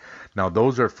checks. Now,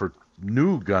 those are for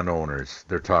new gun owners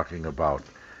they're talking about.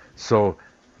 So,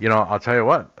 I'll tell you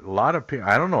what, a lot of people,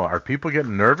 I don't know, are people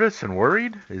getting nervous and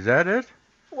worried? Is that it?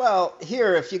 Well,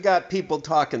 here, if you got people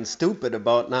talking stupid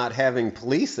about not having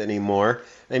police anymore,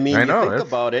 think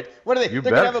about it. What are they? They're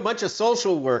going to have a bunch of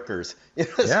social workers.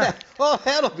 Yeah. Well,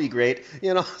 that'll be great.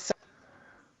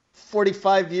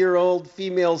 45-year-old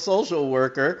female social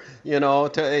worker,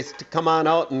 to come on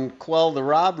out and quell the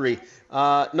robbery.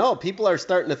 No, people are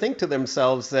starting to think to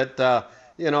themselves that, I'm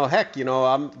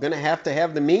going to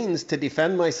have the means to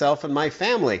defend myself and my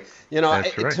family.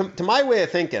 That's right. To my way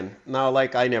of thinking, now,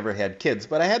 like I never had kids,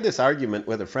 but I had this argument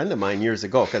with a friend of mine years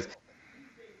ago because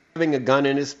having a gun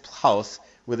in his house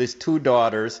with his two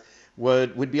daughters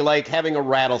would be like having a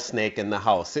rattlesnake in the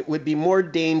house. It would be more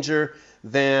danger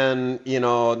than,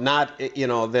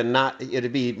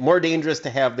 it'd be more dangerous to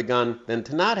have the gun than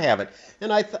to not have it.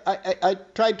 And I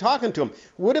tried talking to him.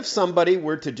 What if somebody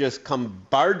were to just come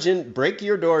barge in, break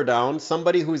your door down,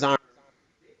 somebody who's armed,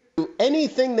 do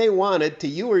anything they wanted to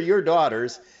you or your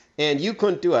daughters, and you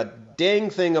couldn't do a dang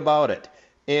thing about it?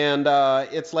 And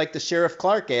it's like the Sheriff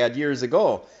Clark ad years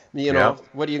ago.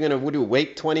 What are you going to do,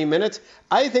 wait 20 minutes?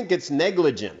 I think it's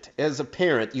negligent as a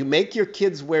parent. You make your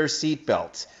kids wear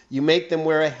seatbelts. You make them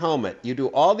wear a helmet. You do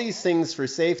all these things for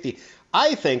safety.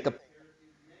 I think a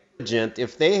negligent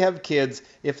if they have kids,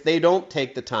 if they don't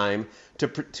take the time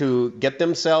to get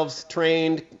themselves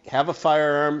trained, have a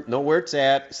firearm, know where it's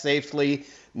at safely,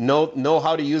 know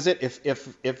how to use it.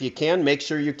 If you can, make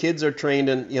sure your kids are trained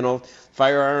in,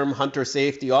 firearm, hunter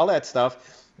safety, all that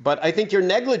stuff. But I think you're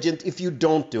negligent if you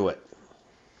don't do it.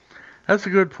 That's a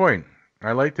good point.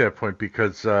 I like that point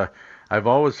because I've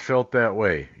always felt that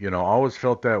way.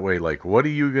 Like, what are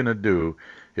you going to do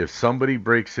if somebody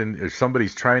if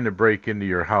somebody's trying to break into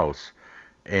your house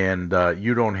and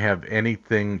you don't have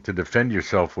anything to defend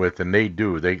yourself with, and they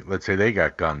do. Let's say they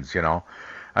got guns,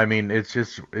 I mean,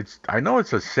 I know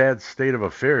it's a sad state of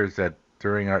affairs that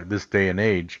during this day and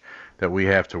age that we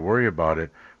have to worry about it.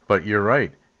 But you're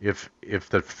right. If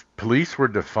the police were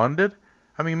defunded,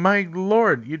 I mean, my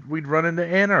Lord, we'd run into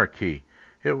anarchy.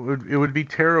 It would be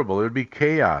terrible. It would be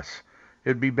chaos.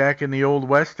 It'd be back in the old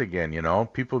West again.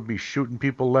 People would be shooting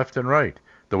people left and right,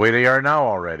 the way they are now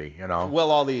already. Well,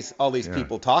 all these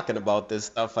people talking about this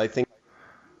stuff, I think,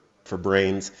 for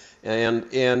brains, and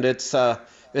it's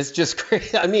just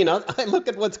crazy. I mean, I look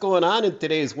at what's going on in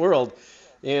today's world,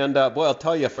 and boy, I'll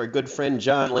tell you, if our good friend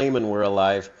John Lehman were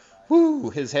alive, whoo,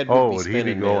 his head would be spinning. Oh, would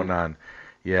he be going on?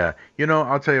 Yeah.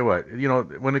 I'll tell you what,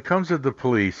 when it comes to the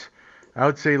police, I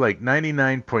would say like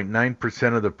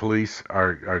 99.9% of the police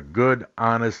are good,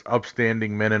 honest,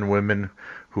 upstanding men and women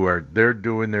who are there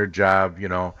doing their job,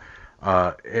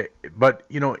 but,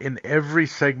 in every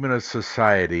segment of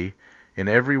society, in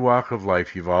every walk of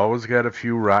life, you've always got a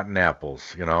few rotten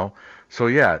apples, So,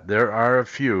 yeah, there are a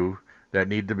few that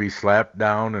need to be slapped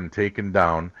down and taken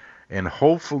down. And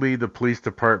hopefully the police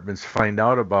departments find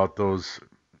out about those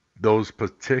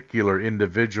particular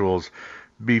individuals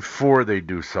before they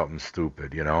do something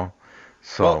stupid,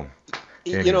 So, well,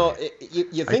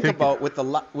 you think about with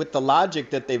the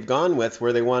logic that they've gone with,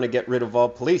 where they want to get rid of all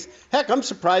police. Heck, I'm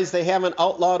surprised they haven't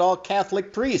outlawed all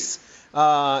Catholic priests.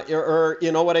 Or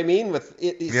you know what I mean?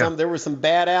 There were some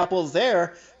bad apples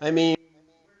there. I mean,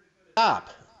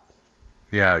 stop.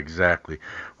 Yeah, exactly.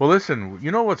 Well, listen,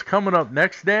 you know what's coming up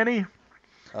next, Danny?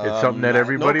 It's something that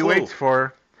everybody waits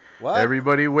for. What?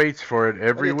 Everybody waits for it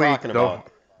every week.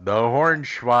 The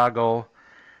Hornswoggle.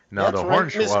 Now, that's right,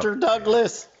 Mr.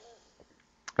 Douglas.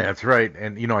 That's right.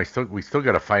 And, we still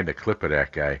got to find a clip of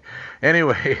that guy.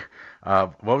 Anyway,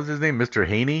 what was his name? Mr.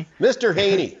 Haney? Mr.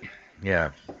 Haney.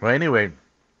 Yeah. Well, anyway,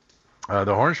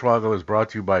 the Hornswoggle is brought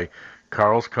to you by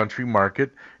Carl's Country Market,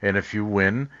 and if you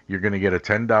win, you're going to get a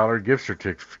 $10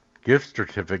 gift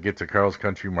certificate to Carl's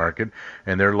Country Market,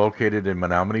 and they're located in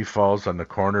Menominee Falls on the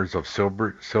corners of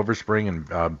Silver Spring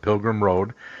and Pilgrim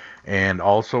Road, and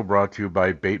also brought to you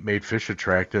by Bait Made Fish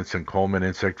Attractants and Coleman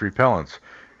Insect Repellents.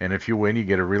 And if you win, you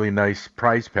get a really nice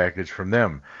prize package from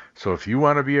them. So if you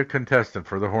want to be a contestant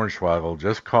for the Hornswoggle,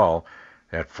 just call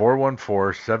at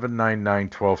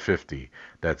 414-799-1250.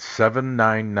 That's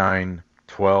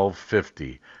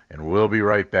 799-1250. And we'll be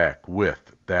right back with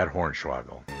that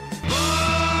Hornswoggle.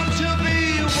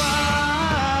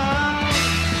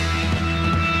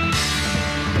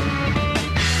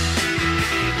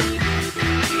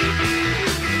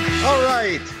 All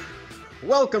right.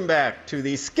 Welcome back to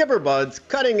the Skipper Buds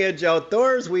Cutting Edge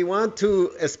Outdoors. We want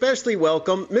to especially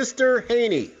welcome Mr.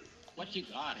 Haney. What you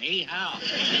got, eh? How?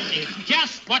 It's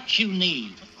just what you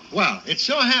need. Well, it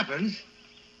so happens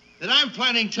that I'm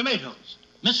planting tomatoes.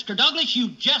 Mr. Douglas, you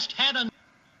just had a...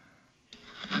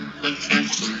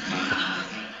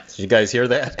 Did you guys hear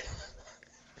that?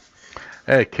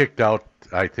 Hey, kicked out,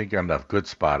 I think, on a good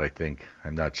spot, I think.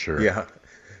 I'm not sure. Yeah.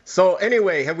 So,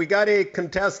 anyway, have we got a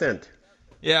contestant?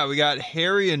 Yeah, we got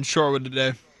Harry and Shorewood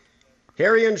today.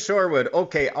 Harry and Shorewood.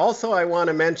 Okay, also I want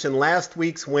to mention last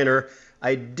week's winner.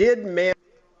 I did mail a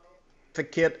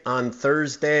certificate on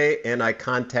Thursday, and I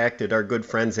contacted our good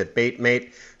friends at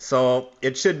Baitmate, so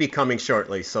it should be coming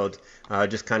shortly. So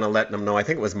just kind of letting them know. I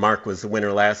think it was Mark was the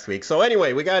winner last week. So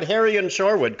anyway, we got Harry and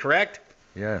Shorewood, correct?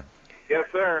 Yeah. Yes,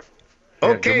 sir.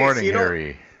 Okay. Good morning,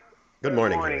 Harry. Good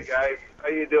morning, guys. How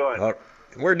you doing?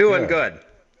 We're doing good.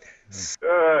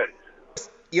 Good.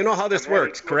 You know how this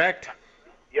works, correct?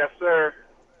 Yes, sir.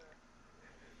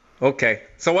 Okay.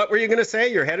 So what were you going to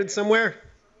say? You're headed somewhere?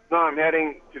 No, I'm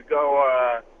heading to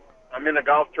go. I'm in a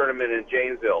golf tournament in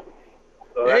Janesville.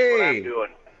 So that's what I'm doing.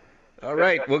 All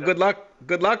right. Well, good luck.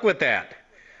 Good luck with that.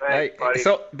 Thanks, buddy.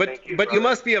 So, Thank you, you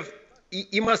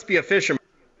must be a fisherman.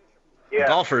 Yeah.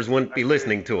 Golfers wouldn't be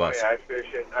listening to us. Yeah, I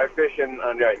fish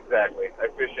on. Yeah, exactly. I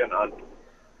fish on.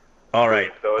 All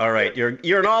right. So All right.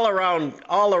 You're an all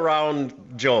around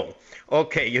Joe.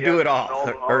 Okay, you do it all.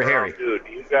 Or Harry. Dude,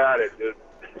 you got it, dude.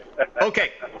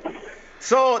 Okay.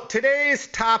 So today's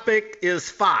topic is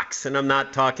fox, and I'm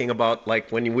not talking about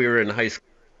like when we were in high school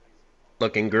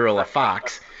looking girl a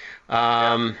fox.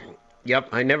 Yep,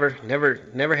 I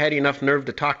never had enough nerve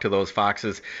to talk to those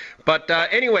foxes. But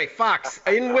anyway, fox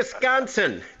in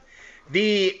Wisconsin,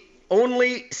 the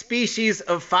only species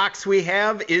of fox we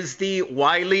have is the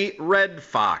Wiley red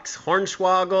fox.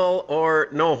 Hornswoggle or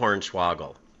no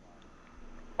hornswoggle?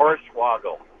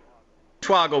 Hornswoggle.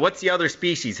 Hornswoggle. What's the other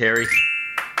species, Harry?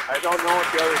 I don't know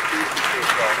what the other species is,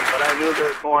 though, but I knew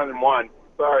there's more than one.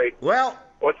 Sorry. Well,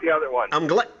 what's the other one? I'm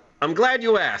glad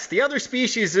you asked. The other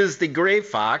species is the gray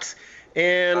fox,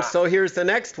 and so here's the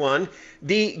next one.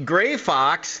 The gray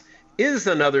fox is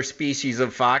another species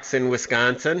of fox in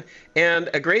Wisconsin, and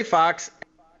a gray fox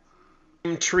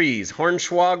trees,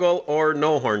 hornswoggle or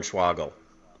no hornswoggle?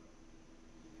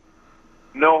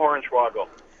 No hornswoggle.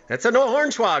 That's a no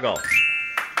hornswoggle.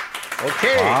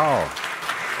 Okay. Wow.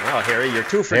 Wow, Harry, you're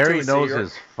 2 for 2. Harry knows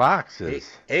his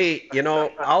foxes. Hey,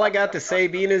 all I got to say,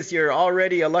 being is you're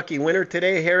already a lucky winner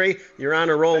today, Harry. You're on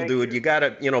a roll, dude. You got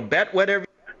to, bet whatever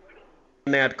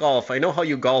in that golf. I know how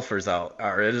you golfers are.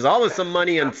 There's always some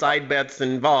money and side bets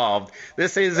involved.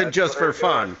 This isn't just for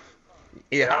fun.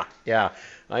 Yeah.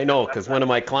 I know, because one of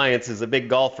my clients is a big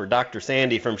golfer, Dr.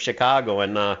 Sandy from Chicago,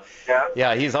 and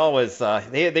he's always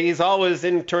he's always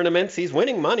in tournaments. He's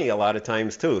winning money a lot of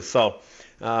times too. So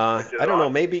I don't know,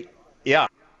 maybe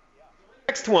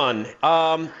Next one.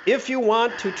 If you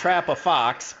want to trap a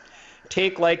fox,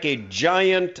 take like a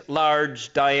giant,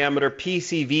 large diameter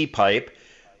PCV pipe,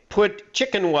 put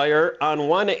chicken wire on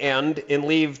one end and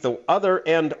leave the other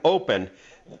end open,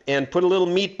 and put a little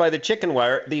meat by the chicken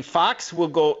wire. The fox will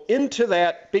go into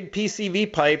that big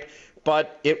PCV pipe,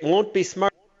 but it won't be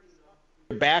smart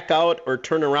to back out or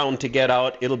turn around to get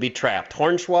out. It'll be trapped.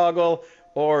 Hornswoggle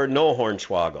or no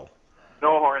hornswoggle?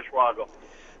 No hornswoggle.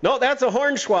 No, that's a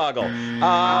hornswoggle.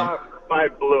 I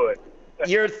blew it.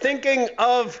 You're thinking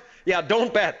of... Yeah,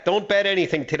 don't bet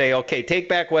anything today. Okay, take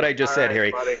back what I just said,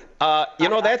 Harry. Buddy.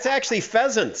 That's actually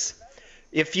pheasants.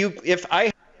 Yes.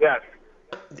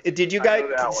 Did you guys? I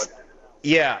knew that one.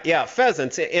 Yeah,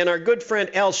 pheasants. And our good friend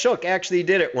Al Shook actually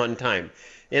did it one time.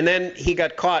 And then he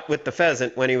got caught with the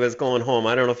pheasant when he was going home.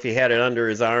 I don't know if he had it under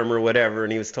his arm or whatever,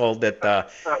 and he was told that,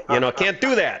 can't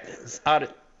do that. It's out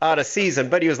of season.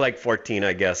 But he was like 14,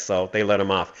 I guess, so they let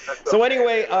him off. So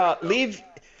anyway, leave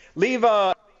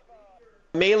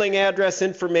mailing address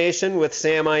information with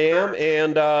Sam I Am,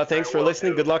 and thanks for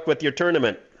listening. Good luck with your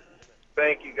tournament.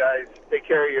 Thank you, guys. Take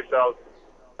care of yourselves.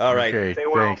 All right. Okay, stay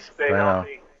well. thanks. Stay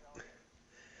healthy.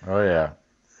 Oh, yeah.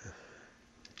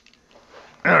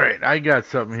 All right, I got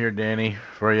something here, Danny,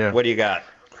 for you. What do you got?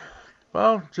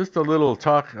 Well, just a little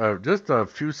talk, just a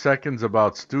few seconds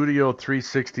about Studio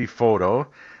 360 Photo.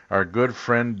 Our good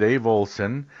friend Dave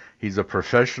Olson. He's a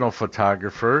professional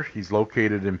photographer. He's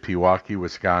located in Pewaukee,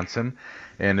 Wisconsin.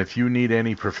 And if you need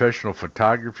any professional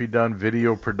photography done,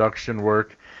 video production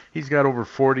work, he's got over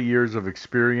 40 years of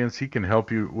experience. He can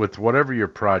help you with whatever your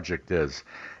project is.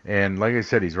 And like I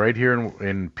said, he's right here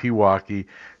in Pewaukee.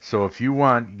 So if you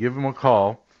want, give him a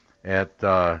call at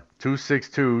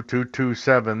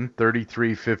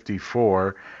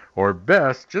 262-227-3354. Or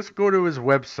best, just go to his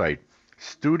website,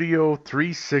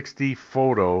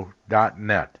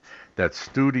 studio360photo.net. That's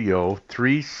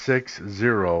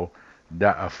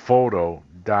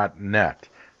studio360photo.net.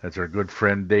 That's our good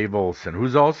friend Dave Olson,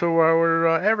 who's also our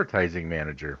advertising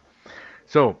manager.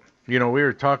 So, we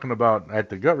were talking about, at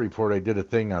the Gut Report, I did a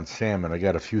thing on salmon. I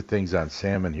got a few things on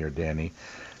salmon here, Danny.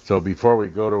 So before we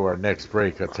go to our next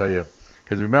break, I'll tell you,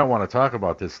 because we might want to talk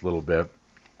about this a little bit,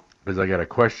 because I got a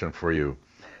question for you.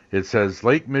 It says,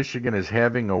 Lake Michigan is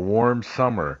having a warm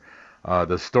summer.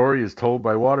 The story is told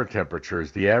by water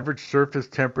temperatures. The average surface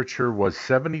temperature was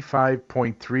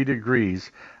 75.3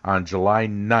 degrees on July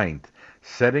 9th,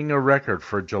 setting a record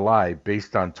for July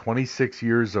based on 26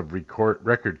 years of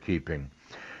record keeping.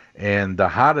 And the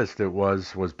hottest it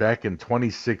was back in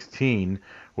 2016,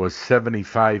 was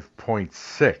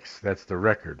 75.6. That's the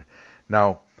record.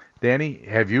 Now, Danny,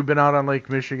 have you been out on Lake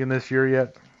Michigan this year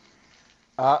yet?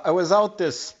 I was out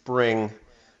this spring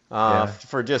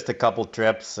for just a couple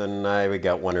trips, and we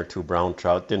got one or two brown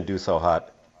trout. Didn't do so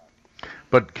hot.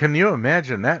 But can you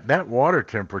imagine that water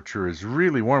temperature is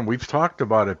really warm? We've talked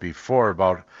about it before,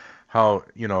 about how,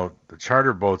 the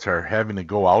charter boats are having to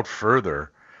go out further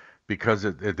because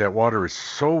that water is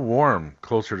so warm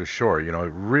closer to shore. It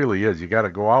really is. You got to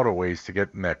go out a ways to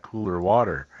get in that cooler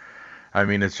water. I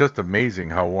mean, it's just amazing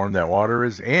how warm that water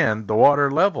is, and the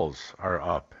water levels are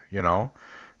up. you know.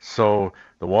 So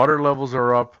the water levels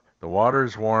are up. The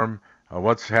water's warm.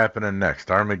 What's happening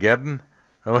next? Armageddon?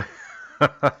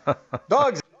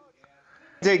 Dogs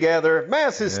together.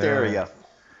 Mass hysteria. Yeah.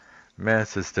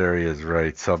 Mass hysteria is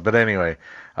right. So, but anyway,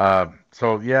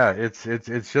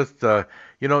 it's just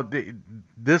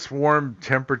this warm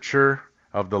temperature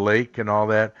of the lake and all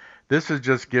that. This is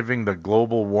just giving the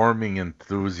global warming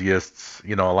enthusiasts,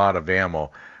 a lot of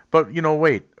ammo. But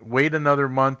wait another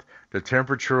month. The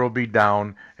temperature will be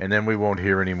down, and then we won't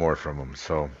hear any more from them.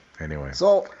 So anyway.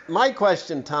 So my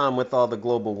question, Tom, with all the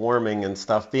global warming and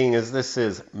stuff being is this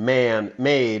is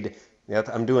man-made.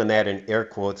 I'm doing that in air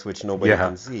quotes, which nobody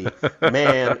can see.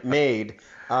 Man-made.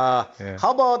 How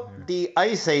about the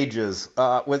ice ages?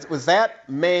 Was that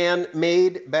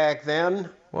man-made back then?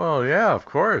 Well, yeah, of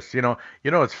course.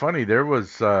 It's funny. There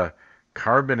was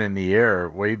carbon in the air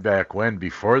way back when,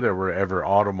 before there were ever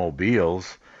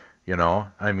automobiles.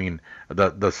 I mean,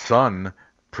 the sun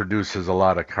produces a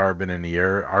lot of carbon in the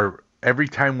air. Every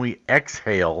time we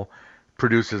exhale,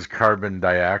 produces carbon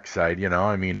dioxide.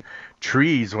 I mean,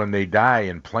 trees when they die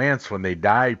and plants when they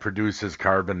die produces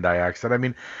carbon dioxide. I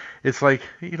mean, it's like,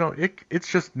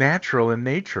 it's just natural in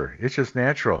nature. It's just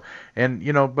natural. And,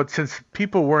 but since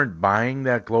people weren't buying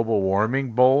that global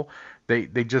warming bull, they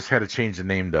just had to change the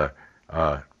name to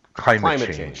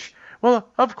climate change. Well,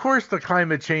 of course the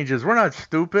climate changes. We're not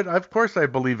stupid. Of course I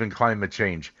believe in climate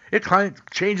change. It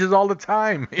changes all the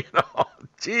time,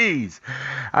 Jeez.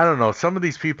 I don't know. Some of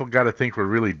these people got to think we're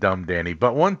really dumb, Danny.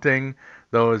 But one thing,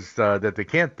 though, is that they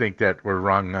can't think that we're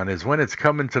wrong on is when it's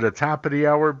coming to the top of the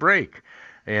hour break.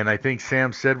 And I think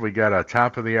Sam said we got a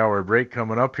top of the hour break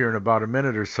coming up here in about a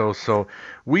minute or so. So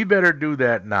we better do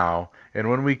that now. And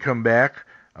when we come back,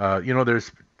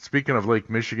 speaking of Lake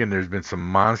Michigan, there's been some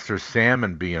monster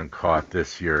salmon being caught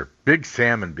this year. Big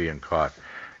salmon being caught.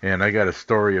 And I got a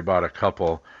story about a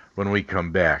couple when we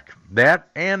come back. That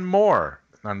and more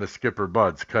on the Skipper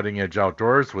Buds Cutting Edge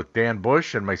Outdoors with Dan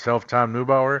Bush and myself, Tom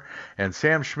Neubauer, and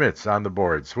Sam Schmitz on the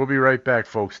boards. We'll be right back,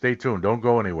 folks. Stay tuned. Don't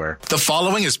go anywhere. The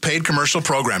following is paid commercial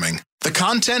programming. The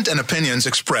content and opinions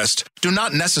expressed do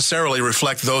not necessarily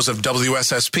reflect those of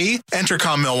WSSP,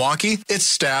 Entercom Milwaukee, its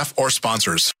staff, or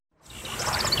sponsors.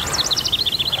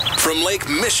 From Lake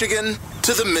Michigan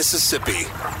to the Mississippi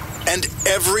and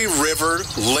every river,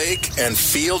 lake, and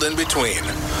field in between,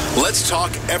 let's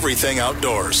talk everything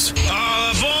outdoors. All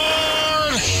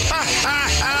aboard! Ha, ha,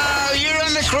 ha! You're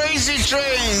on the crazy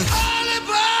train! All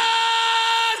aboard!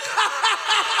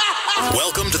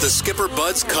 Welcome to the Skipper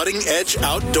Buds Cutting Edge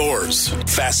Outdoors.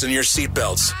 Fasten your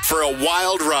seatbelts for a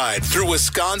wild ride through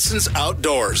Wisconsin's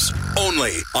outdoors.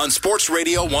 Only on Sports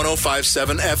Radio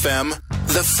 105.7 FM,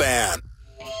 The Fan.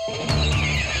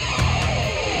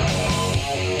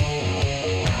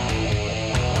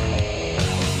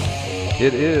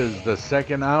 It is the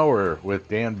second hour with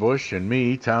Dan Bush and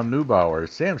me, Tom Neubauer.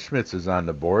 Sam Schmitz is on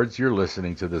the boards. You're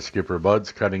listening to the Skipper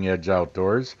Buds Cutting Edge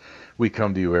Outdoors. We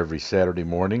come to you every Saturday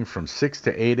morning from 6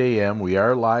 to 8 a.m. We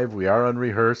are live. We are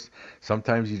unrehearsed.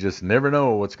 Sometimes you just never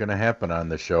know what's going to happen on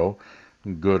the show,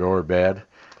 good or bad.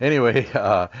 Anyway,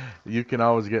 you can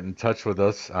always get in touch with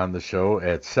us on the show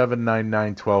at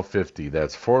 799-1250.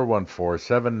 That's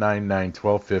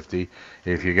 414-799-1250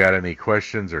 if you got any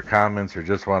questions or comments or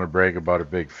just want to brag about a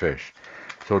big fish.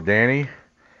 So, Danny,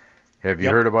 have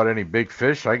you heard about any big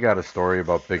fish? I got a story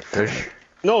about big fish.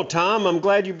 No, Tom, I'm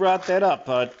glad you brought that up.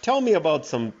 Tell me a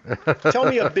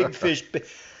big fish.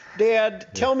 Dad,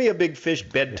 tell me a big fish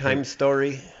bedtime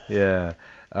story. Yeah.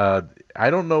 I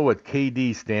don't know what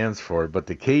KD stands for, but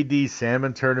the KD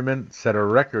Salmon Tournament set a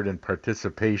record in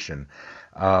participation.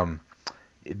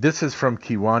 This is from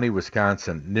Kewaunee,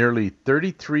 Wisconsin. Nearly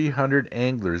 3,300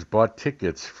 anglers bought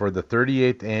tickets for the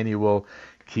 38th annual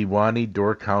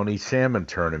Kewaunee-Door County Salmon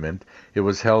Tournament. It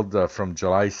was held from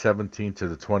July 17th to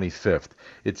the 25th.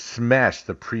 It smashed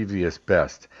the previous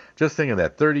best. Just think of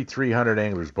that. 3,300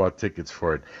 anglers bought tickets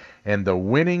for it. And the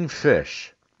winning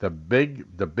fish, the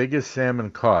biggest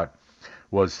salmon caught,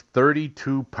 was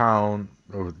 32 pound,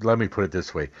 or let me put it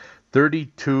this way,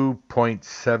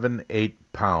 32.78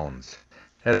 pounds.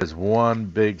 That is one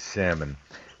big salmon.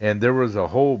 And there was a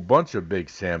whole bunch of big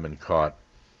salmon caught.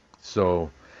 So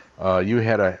you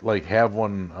had to have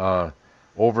one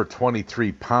over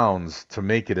 23 pounds to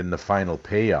make it in the final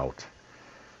payout.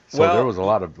 So there was a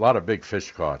lot of big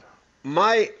fish caught.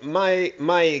 My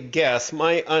guess,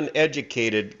 my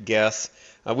uneducated guess,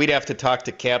 we'd have to talk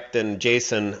to Captain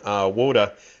Jason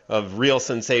Woda of Real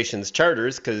Sensations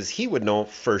Charters because he would know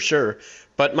for sure.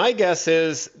 But my guess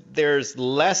is there's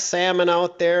less salmon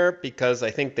out there because I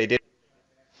think they did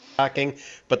talking.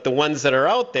 But the ones that are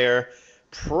out there,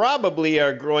 probably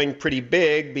are growing pretty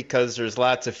big because there's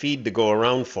lots of feed to go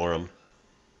around for them.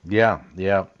 Yeah,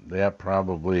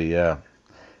 probably, yeah.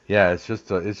 Yeah, it's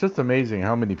just amazing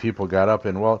how many people got up.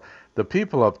 And, well, the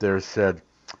people up there said,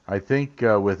 I think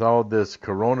with all this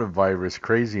coronavirus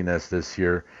craziness this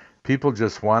year, people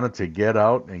just wanted to get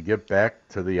out and get back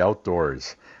to the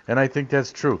outdoors. And I think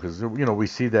that's true because, we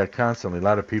see that constantly. A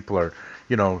lot of people are,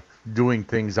 doing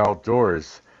things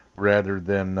outdoors rather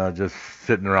than just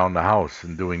sitting around the house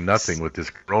and doing nothing with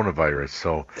this coronavirus.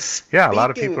 So, yeah, a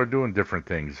lot of people are doing different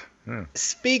things. Yeah.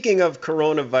 Speaking of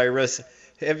coronavirus,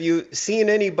 have you seen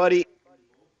anybody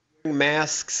wearing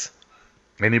masks?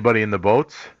 Anybody in the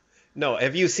boats? No.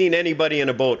 Have you seen anybody in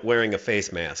a boat wearing a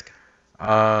face mask?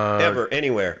 Ever,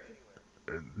 anywhere?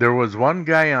 There was one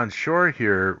guy on shore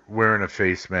here wearing a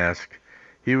face mask.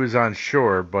 He was on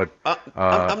shore, but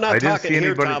I'm not I didn't talking see here,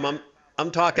 anybody... Tom.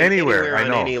 I'm talking anywhere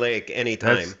on any lake,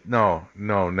 anytime. No,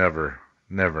 never,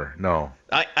 no.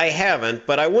 I haven't,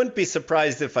 but I wouldn't be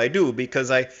surprised if I do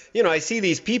because I see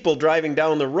these people driving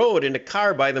down the road in a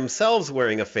car by themselves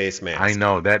wearing a face mask. I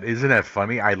know that. Isn't that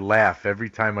funny? I laugh every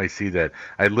time I see that.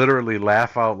 I literally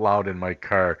laugh out loud in my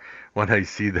car when I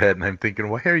see that, and I'm thinking,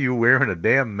 why are you wearing a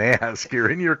damn mask? You're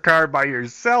in your car by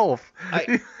yourself.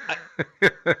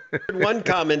 One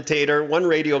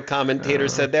radio commentator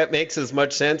said that makes as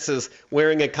much sense as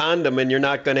wearing a condom and you're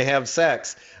not going to have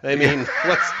sex. I mean,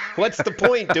 what's the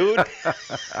point, dude?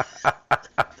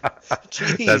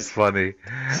 Jeez. That's funny.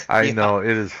 I know,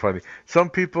 it is funny. Some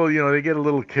people, they get a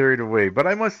little carried away. But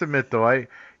I must admit, though,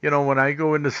 when I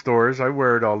go into stores, I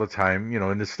wear it all the time,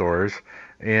 in the stores.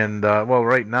 And,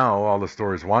 right now, all the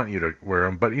stores want you to wear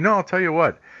them. But, I'll tell you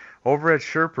what. Over at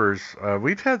Sherpers,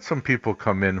 we've had some people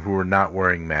come in who are not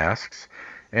wearing masks.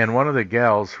 And one of the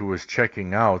gals who was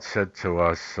checking out said to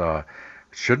us,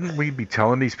 shouldn't we be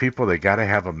telling these people they got to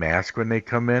have a mask when they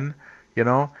come in?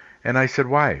 And I said,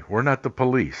 why? We're not the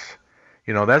police.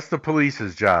 That's the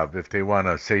police's job. If they want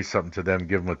to say something to them,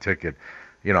 give them a ticket.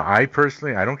 I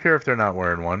personally, I don't care if they're not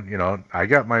wearing one. I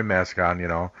got my mask on,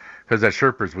 because at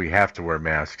Sherpers we have to wear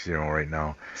masks, right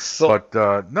now. But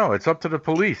no, it's up to the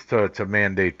police to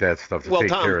mandate that stuff, to take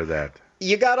care of that.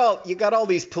 You got all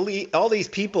these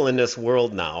people in this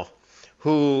world now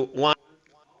who want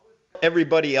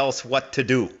everybody else what to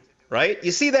do. Right?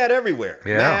 You see that everywhere.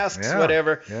 Yeah, masks,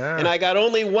 whatever. Yeah. And I got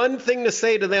only one thing to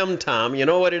say to them, Tom. You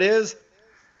know what it is?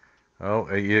 Oh,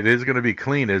 it is going to be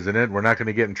clean, isn't it? We're not going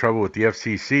to get in trouble with the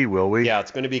FCC, will we? Yeah,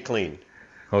 it's going to be clean.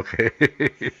 Okay.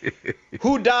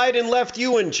 Who died and left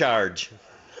you in charge?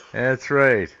 That's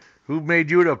right. Who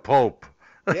made you the Pope?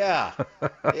 Yeah.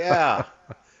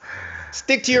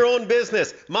 Stick to your own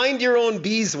business. Mind your own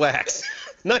beeswax.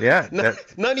 None of you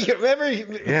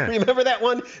remember that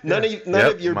one? None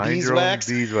of your mind beeswax.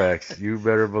 Your own beeswax. You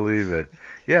better believe it.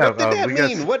 Yeah. What did that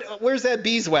mean? Where's that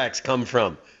beeswax come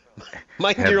from?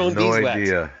 Mind your own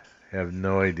beeswax. Have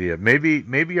no idea.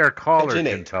 Maybe our caller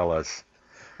can tell us.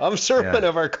 I'm sure one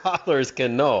of our callers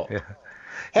can know. Yeah.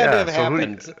 Had to have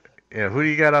happened. Who do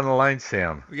you got on the line,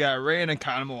 Sam? We got Ray in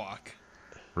Economowoc.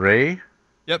 Ray?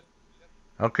 Yep.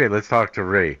 Okay, let's talk to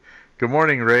Ray. Good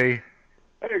morning, Ray.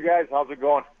 Hey guys, how's it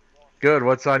going? Good.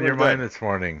 What's on your mind this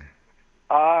morning?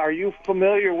 Are you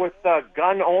familiar with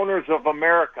Gun Owners of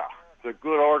America? It's a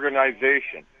good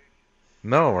organization.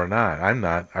 No, we're not. I'm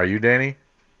not. Are you, Danny?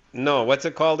 No. What's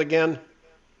it called again?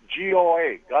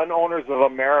 GOA, Gun Owners of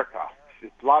America.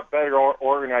 It's a lot better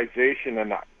organization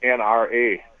than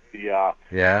NRA.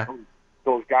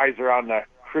 Those guys are on the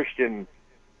Christian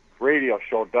radio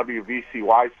show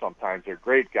WVCY sometimes. They're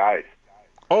great guys.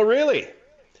 Oh, really?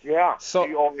 Yeah. So,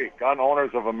 GOA, Gun Owners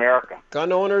of America.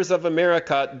 Gun Owners of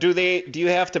America. Do you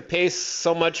have to pay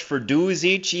so much for dues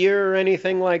each year or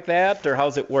anything like that, or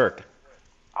how's it work?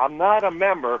 I'm not a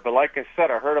member, but like I said,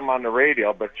 I heard them on the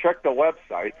radio. But check the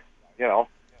website.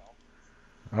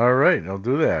 All right, I'll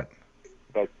do that.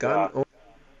 But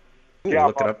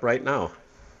look it up right now.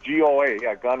 GOA,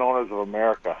 Gun Owners of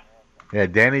America. Yeah,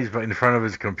 Danny's in front of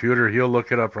his computer. He'll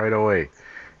look it up right away.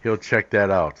 He'll check that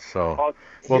out. So,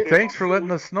 thanks for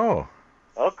letting us know.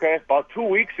 Okay, about 2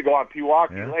 weeks ago on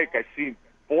Pewaukee Lake, I seen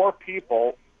 4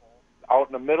 people out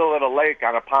in the middle of the lake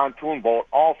on a pontoon boat.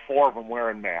 All 4 of them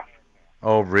wearing masks.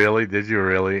 Oh, really? Did you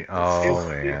really? Oh,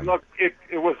 man.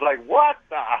 It was like, what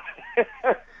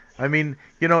the? I mean,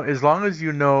 as long as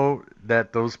you know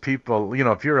that those people,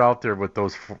 if you're out there with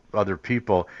those other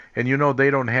people and they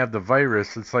don't have the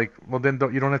virus, it's like, well, then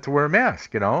you don't have to wear a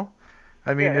mask,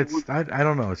 I mean, I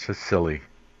don't know. It's just silly.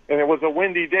 And it was a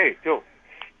windy day, too.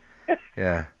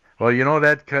 Yeah. Well,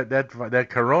 that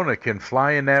corona can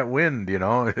fly in that wind,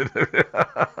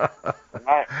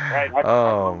 Right.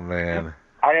 Oh, man.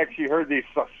 I actually heard these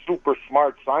super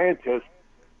smart scientists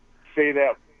say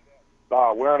that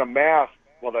wearing a mask,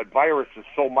 well, that virus is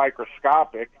so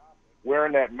microscopic,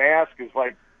 wearing that mask is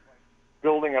like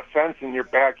building a fence in your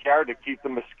backyard to keep the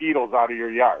mosquitoes out of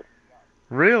your yard.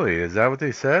 Really? Is that what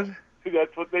they said?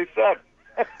 That's what they said.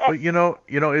 But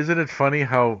isn't it funny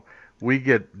how we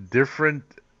get different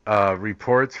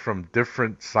reports from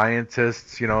different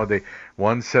scientists?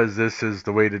 One says this is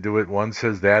the way to do it, one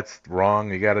says that's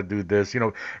wrong, you got to do this.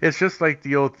 It's just like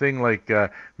the old thing, like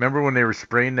remember when they were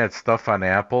spraying that stuff on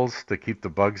apples to keep the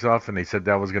bugs off, and they said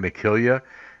that was going to kill you,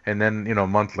 and then a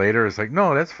month later it's like,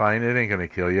 no, that's fine, it ain't going to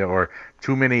kill you. Or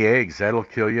too many eggs, that'll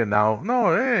kill you. Now,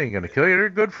 no, it ain't going to kill you, they're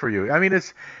good for you. I mean,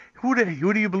 it's who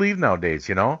do you believe nowadays?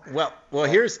 Well,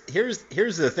 here's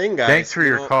the thing, guys. Thanks for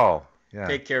your call. Yeah.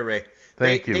 Take care, Ray.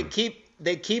 Thank you.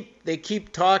 They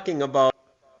keep talking about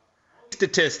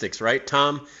statistics, right,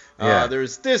 Tom? Yeah.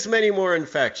 There's this many more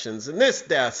infections and this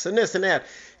deaths and this and that.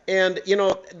 And,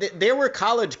 there were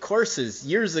college courses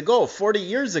years ago, 40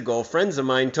 years ago. Friends of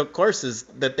mine took courses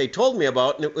that they told me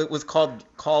about, and it was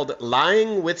called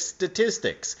Lying with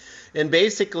Statistics. And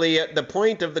basically, the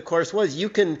point of the course was you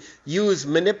can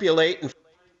manipulate and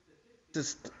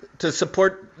to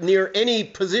support near any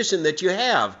position that you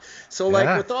have. So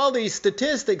with all these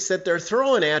statistics that they're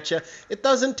throwing at you, it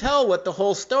doesn't tell what the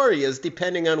whole story is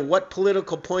depending on what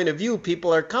political point of view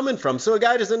people are coming from. So a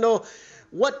guy doesn't know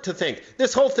what to think.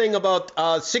 This whole thing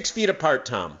about 6 feet apart,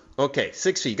 Tom. Okay,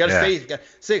 6 feet. You got to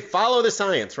say follow the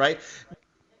science, right?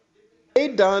 They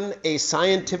done a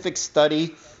scientific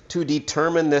study to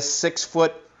determine this 6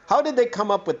 foot. How did they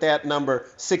come up with that number,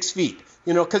 6 feet?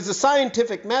 Because the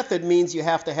scientific method means you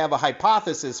have to have a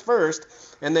hypothesis first,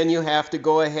 and then you have to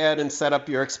go ahead and set up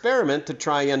your experiment to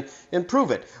try and prove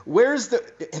it.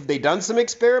 Have they done some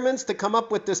experiments to come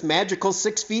up with this magical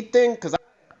 6 feet thing? Because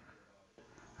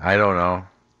I don't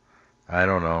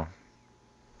know.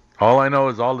 All I know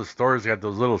is all the stores got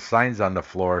those little signs on the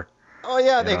floor. Oh,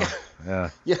 yeah.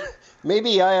 Yeah.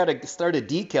 Maybe I ought to start a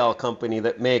decal company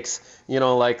that makes,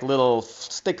 like little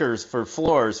stickers for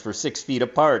floors for 6 feet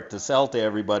apart to sell to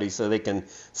everybody so they can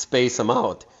space them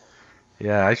out.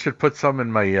 Yeah, I should put some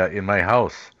in my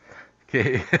house.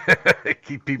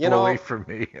 Keep people away from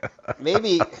me.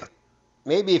 maybe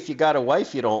if you got a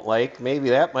wife you don't like, maybe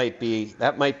that might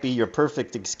be your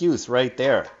perfect excuse right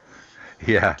there.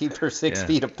 Yeah. Keep her 6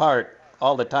 feet apart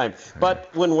all the time.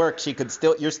 But when work,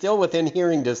 you're still within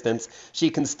hearing distance. She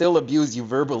can still abuse you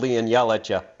verbally and yell at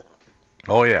you.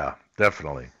 Oh, yeah,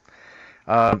 definitely.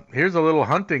 Here's a little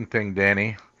hunting thing,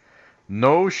 Danny.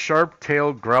 No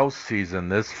sharp-tailed grouse season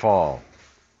this fall.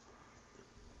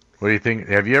 What do you think?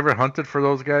 Have you ever hunted for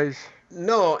those guys?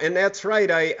 No, and that's right.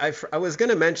 I was going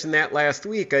to mention that last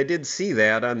week. I did see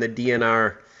that on the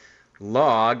DNR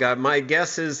log. My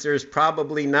guess is there's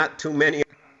probably not too many,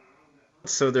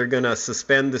 so they're going to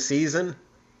suspend the season.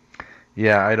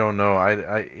 Yeah, I don't know.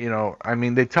 I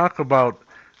mean, they talk about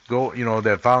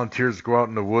that volunteers go out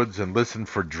in the woods and listen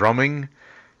for drumming,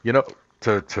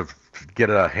 to get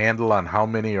a handle on how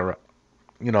many are,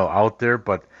 out there.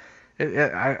 But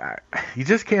you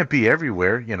just can't be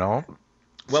everywhere, Well,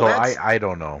 so I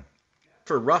don't know.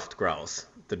 For ruffed grouse,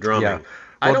 the drumming. Yeah.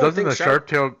 Well, doesn't the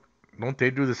sharp-tailed, don't they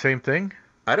do the same thing?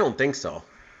 I don't think so.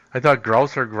 I thought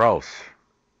grouse are grouse.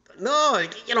 No,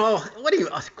 what do you,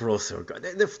 grouse or grouse?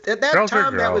 That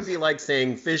term, that would be like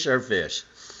saying fish are fish.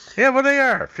 Yeah, well, they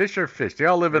are. Fish are fish. They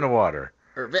all live in the water.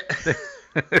 I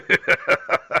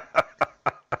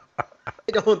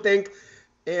don't think,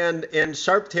 and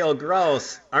sharp-tailed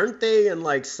grouse, aren't they in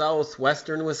like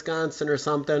southwestern Wisconsin or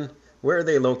something? Where are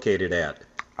they located at?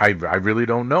 I really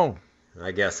don't know.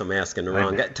 I guess I'm asking the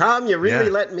wrong guy. Tom, you're really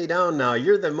letting me down now.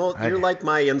 You're you're like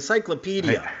my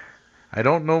encyclopedia. I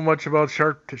don't know much about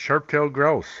sharp-tailed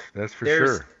grouse. That's for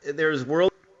sure. There's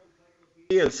World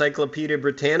Encyclopedia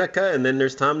Britannica, and then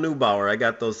there's Tom Neubauer. I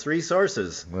got those three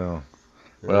sources. Well,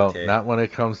 okay. Not when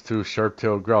it comes to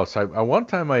sharp-tailed grouse. One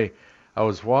time I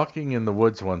was walking in the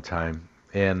woods one time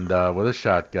and with a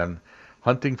shotgun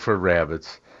hunting for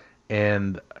rabbits,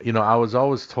 and I was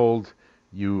always told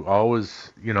you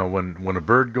always when a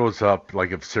bird goes up,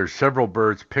 like if there's several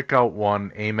birds, pick out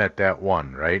one, aim at that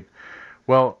one, right?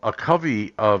 Well, a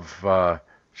covey of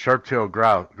sharp-tailed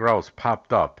grouse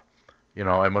popped up.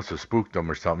 I must have spooked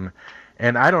them or something.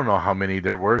 And I don't know how many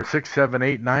there were, 6, 7,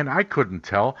 8, 9. I couldn't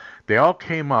tell. They all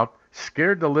came up,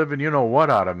 scared the living you-know-what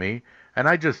out of me, and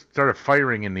I just started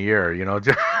firing in the air,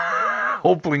 just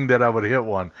hoping that I would hit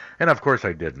one. And, of course,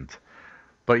 I didn't.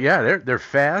 But, yeah, they're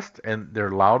fast, and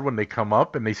they're loud when they come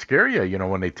up, and they scare you,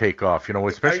 when they take off,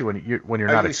 especially when you're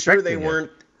not expecting it.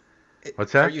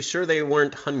 What's that? Are you sure they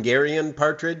weren't Hungarian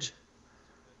partridge?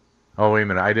 Oh, wait a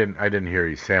minute. I didn't hear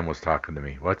you. Sam was talking to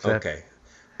me. What's that? Okay.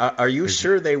 Are you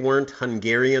sure they weren't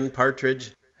Hungarian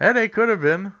partridge? Yeah, they could have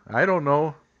been. I don't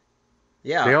know.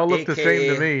 Yeah. They all look the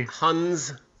same to me.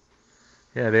 Huns.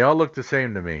 Yeah, they all look the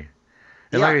same to me.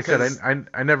 And like I said,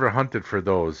 I never hunted for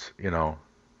those,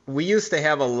 We used to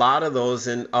have a lot of those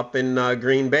up in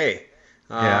Green Bay.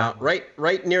 Yeah.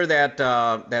 Right near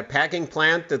that packing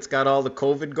plant that's got all the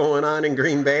COVID going on in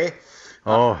Green Bay.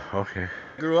 Oh, okay.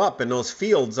 Grew up, and those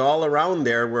fields all around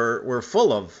there were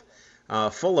full of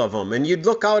them. And you'd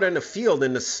look out in a field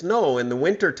in the snow in the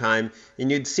wintertime,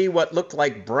 and you'd see what looked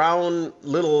like brown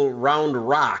little round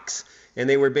rocks. And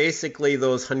they were basically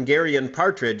those Hungarian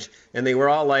partridge, and they were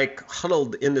all like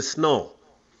huddled in the snow.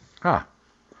 Huh.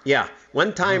 Yeah.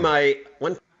 One time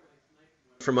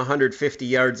from 150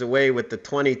 yards away with the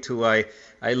 22, I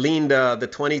leaned the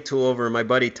 22 over my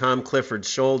buddy Tom Clifford's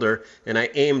shoulder, and I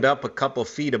aimed up a couple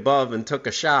feet above and took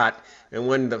a shot. And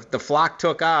when the flock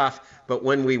took off, but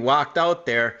when we walked out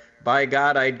there, by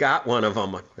God, I'd got one of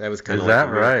them. That was kind of like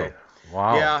a miracle. Right?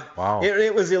 Wow. Yeah. Wow.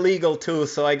 It was illegal too,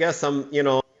 so I guess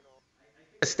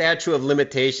the statute of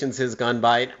limitations has gone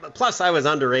by. Plus, I was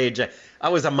underage. I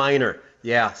was a minor.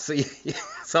 Yeah. So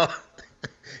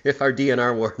if our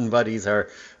DNR warden buddies are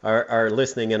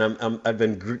listening, and I've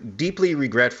been deeply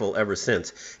regretful ever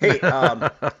since. Hey,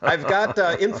 I've got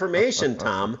information,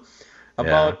 Tom,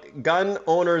 about Gun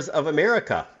Owners of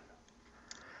America.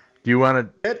 Do you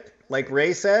want to? Like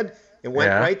Ray said, it went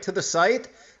right to the site.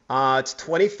 It's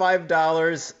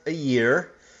 $25 a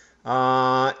year.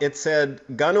 It said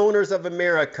Gun Owners of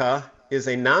America is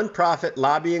a nonprofit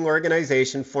lobbying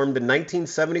organization formed in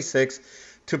 1976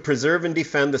 to preserve and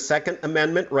defend the Second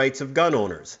Amendment rights of gun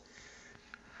owners.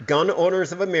 Gun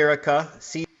Owners of America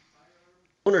see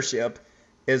ownership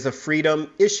as a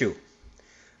freedom issue.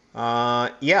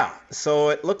 So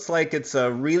it looks like it's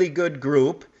a really good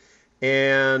group,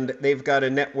 and they've got a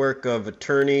network of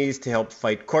attorneys to help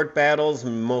fight court battles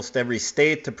in most every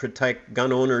state to protect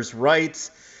gun owners'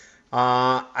 rights.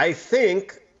 I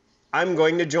think I'm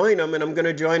going to join them, and I'm going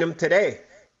to join them today.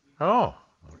 Oh,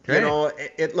 okay.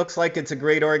 It looks like it's a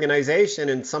great organization,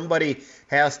 and somebody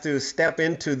has to step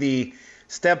into the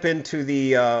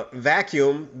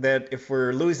vacuum that if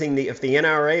the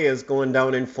NRA is going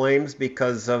down in flames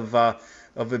because of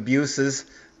abuses,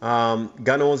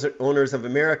 Gun Owners of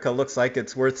America looks like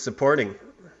it's worth supporting.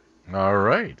 All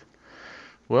right.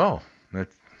 Well,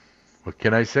 what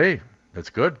can I say? That's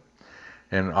good.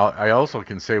 And I also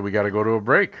can say we got to go to a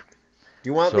break. Do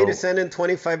you want me to send in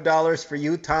 $25 for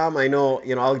you, Tom? I know,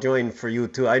 I'll join for you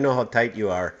too. I know how tight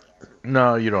you are.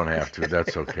 No, you don't have to.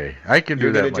 That's okay. I can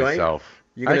do that myself.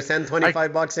 You're going to send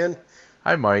 $25 in?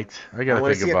 I might. I got to think about it. I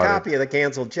want to see a copy of the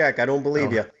canceled check. I don't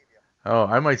believe you. Oh,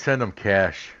 I might send them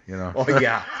cash, Oh,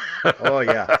 yeah. Oh,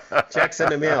 yeah. Checks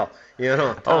in the mail.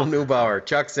 Tom Neubauer,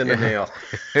 checks in the mail.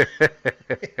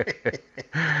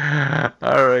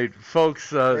 All right,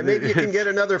 folks. And maybe you can get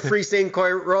another free St.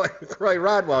 Croix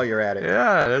rod while you're at it.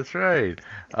 Yeah, that's right.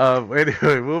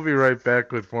 Anyway, we'll be right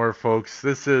back with more, folks.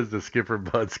 This is the Skipper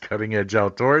Buds Cutting Edge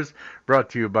Outdoors,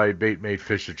 brought to you by Baitmate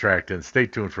Fish Attractants. Stay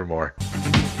tuned for more.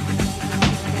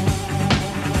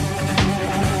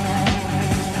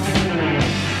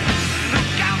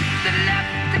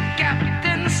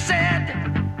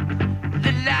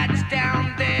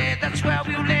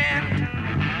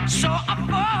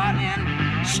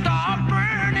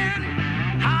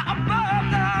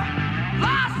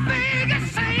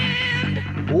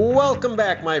 Welcome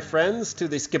back, my friends, to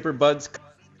the Skipper Buds.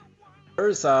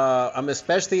 I'm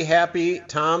especially happy,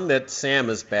 Tom, that Sam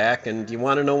is back. And do you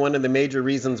want to know one of the major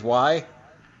reasons why?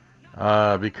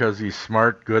 Because he's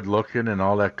smart, good looking, and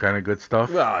all that kind of good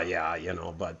stuff. Well, yeah,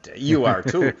 but you are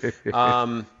too.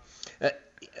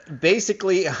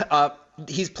 Basically,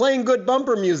 he's playing good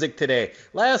bumper music today.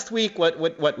 Last week,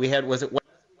 what we had, was it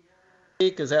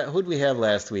week? Is that who'd we have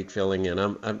last week filling in?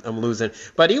 I'm losing.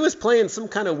 But he was playing some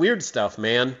kind of weird stuff,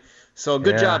 man. So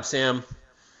good job, Sam.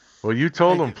 Well, you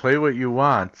told him play what you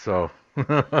want, so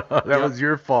that was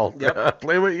your fault. Yep.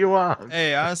 Play what you want.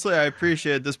 Hey, honestly, I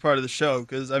appreciate this part of the show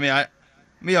because I'm a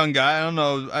young guy. I don't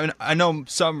know. I know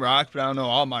some rock, but I don't know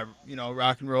all my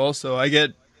rock and roll. So I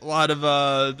get a lot of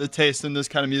the taste in this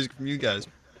kind of music from you guys.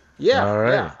 Yeah, all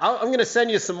right. Yeah. I'm going to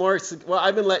send you some more. Well,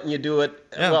 I've been letting you do it.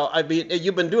 Yeah. Well,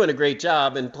 you've been doing a great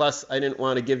job, and plus, I didn't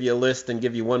want to give you a list and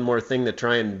give you one more thing to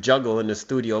try and juggle in the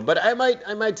studio. But I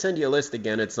might send you a list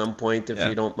again at some point if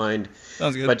you don't mind.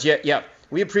 Sounds good. But yeah,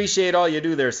 we appreciate all you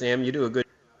do there, Sam. You do a good.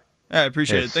 I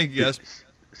appreciate it. Thank you, guys.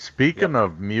 Speaking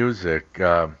of music,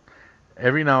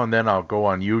 every now and then I'll go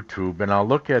on YouTube and I'll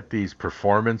look at these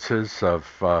performances of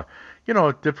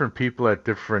different people at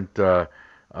different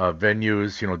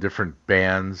venues, different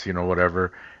bands,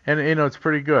 whatever. And, it's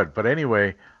pretty good. But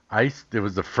anyway, it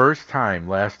was the first time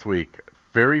last week,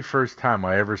 very first time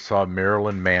I ever saw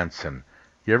Marilyn Manson.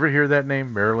 You ever hear that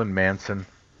name, Marilyn Manson?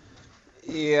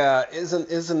 Yeah,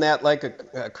 isn't that like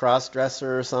a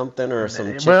cross-dresser or something, or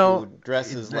some chick who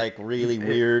dresses like really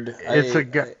weird? It's a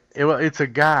guy. It's a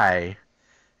guy.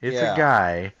 It's a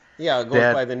guy. Yeah, it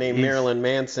goes by the name Marilyn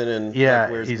Manson, and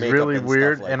wears he's makeup really and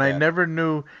weird. stuff like and that. I never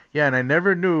knew. Yeah, and I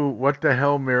never knew what the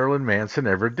hell Marilyn Manson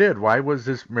ever did. Why was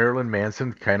this Marilyn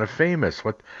Manson kind of famous?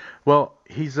 Well,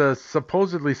 he's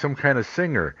supposedly some kind of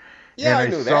singer. Yeah,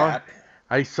 and I knew that.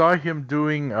 I saw him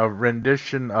doing a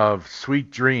rendition of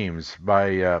 "Sweet Dreams"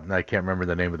 by I can't remember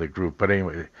the name of the group, but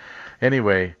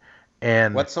anyway,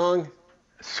 and what song?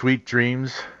 "Sweet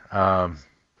Dreams." Dreams.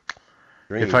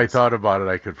 If I thought about it,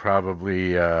 I could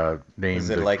probably name Is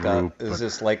it the like group. is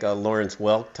this like a Lawrence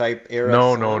Welk type era?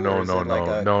 No. A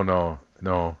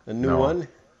new one?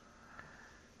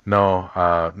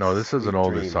 No. This is an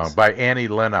older song by Annie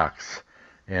Lennox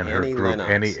and her group.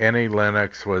 Annie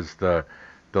Lennox was the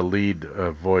lead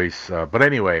voice. But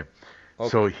anyway,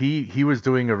 so he was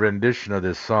doing a rendition of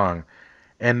this song,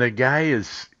 and the guy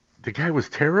was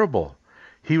terrible.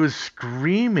 He was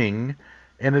screaming,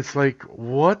 and it's like,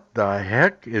 what the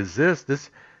heck is this? This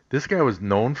guy was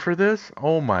known for this?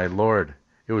 Oh my Lord,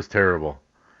 it was terrible.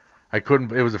 It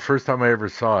was the first time I ever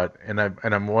saw it, and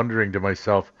I'm wondering to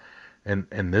myself, and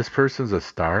this person's a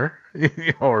star,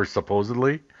 or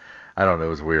supposedly. I don't know. It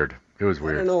was weird. It was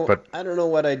weird. I don't know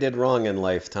what I did wrong in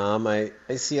life, Tom. I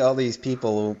see all these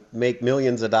people who make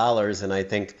millions of dollars, and I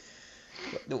think,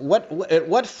 at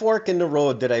what fork in the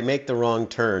road did I make the wrong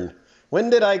turn? When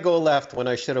did I go left when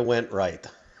I should have went right?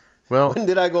 Well, when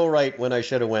did I go right when I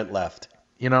should have went left?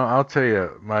 I'll tell you,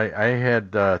 I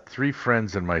had 3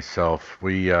 friends and myself.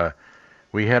 We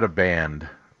had a band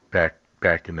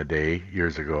back in the day,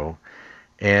 years ago,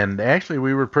 and actually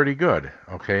we were pretty good.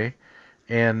 Okay.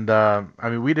 And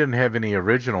we didn't have any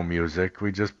original music.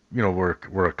 We just,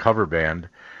 we're a cover band.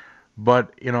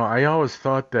 But I always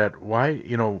thought that why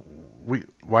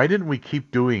didn't we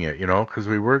keep doing it? Because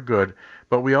we were good,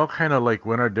 but we all kind of like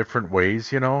went our different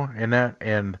ways,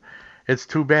 and it's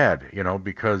too bad,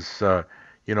 because a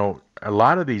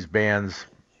lot of these bands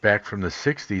back from the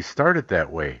 '60s started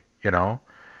that way,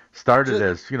 started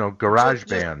as garage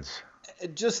bands.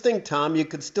 Just think, Tom, you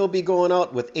could still be going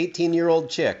out with 18-year-old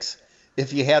chicks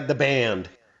if you had the band.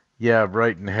 Yeah,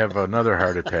 right, and have another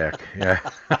heart attack. Yeah.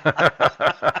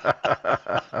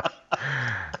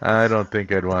 I don't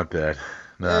think I'd want that.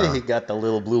 No. Hey, he got the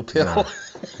little blue pill. No.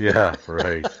 Yeah,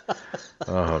 right.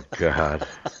 Oh God.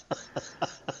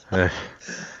 No,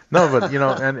 but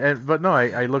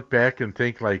I look back and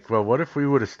think like, well, what if we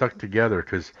would have stuck together?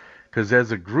 Because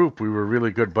as a group we were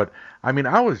really good. But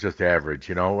I was just average.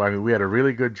 We had a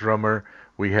really good drummer.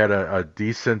 We had a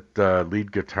decent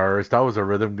lead guitarist. I was a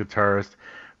rhythm guitarist.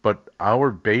 But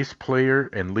our bass player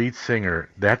and lead singer,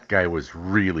 that guy was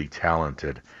really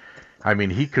talented.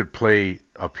 He could play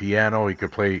a piano, he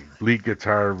could play lead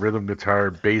guitar, rhythm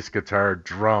guitar, bass guitar,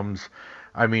 drums.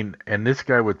 And this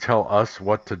guy would tell us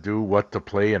what to do, what to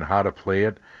play, and how to play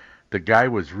it. The guy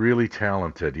was really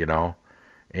talented,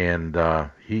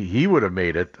 and he would have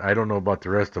made it. I don't know about the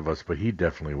rest of us, but he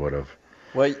definitely would have.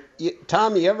 Well,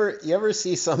 Tom, you ever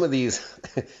see some of these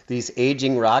these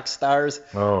aging rock stars?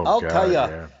 Oh, I'll God, tell you,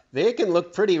 yeah. They can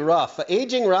look pretty rough. An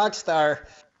aging rock star,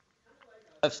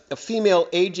 a female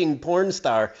aging porn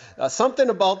star, something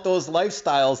about those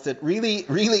lifestyles that really,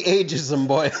 really ages them,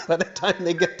 boy. By the time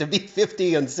they get to be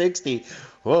 50 and 60,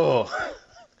 whoa,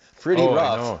 pretty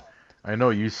rough. I know.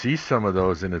 You see some of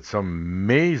those, and it's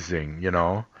amazing,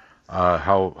 look,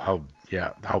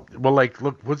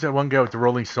 what's that one guy with the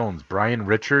Rolling Stones?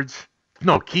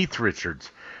 Keith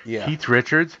Richards. Yeah. Keith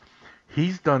Richards.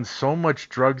 He's done so much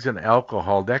drugs and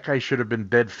alcohol. That guy should have been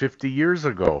dead 50 years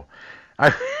ago.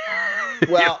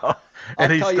 Well,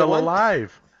 and he's still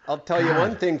alive. I'll tell you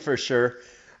one thing for sure.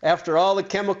 After all the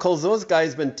chemicals those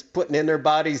guys been putting in their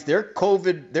bodies, they're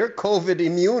COVID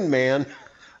immune, man.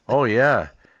 Oh yeah,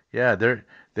 they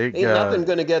ain't nothing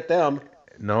gonna get them.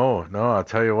 No, I'll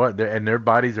tell you what, and their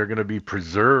bodies are going to be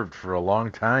preserved for a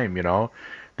long time,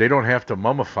 They don't have to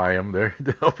mummify them.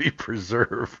 They'll be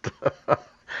preserved.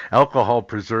 Alcohol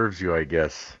preserves you, I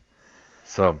guess.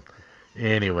 So,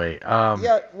 anyway.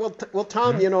 Yeah, well,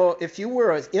 Tom, if you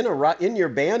were in your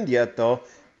band yet, though,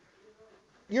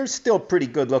 you're still a pretty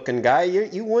good-looking guy.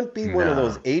 You wouldn't be one of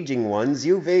those aging ones.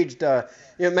 You've aged.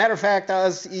 Matter of fact,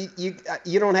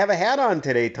 you don't have a hat on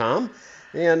today, Tom.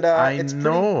 And I it's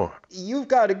know. You've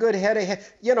got a good head of hair.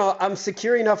 You know, I'm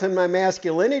secure enough in my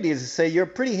masculinity to say you're a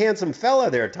pretty handsome fella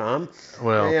there, Tom.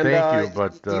 Well, and, thank you,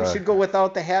 but you should go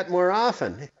without the hat more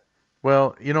often.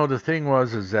 Well, you know, the thing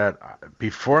is that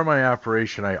before my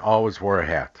operation, I always wore a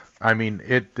hat. I mean,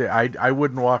 I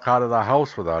wouldn't walk out of the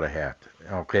house without a hat.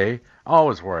 Okay,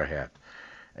 always wore a hat.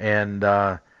 And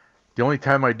the only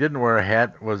time I didn't wear a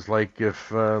hat was like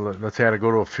if, let's say, I had to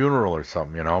go to a funeral or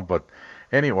something, you know,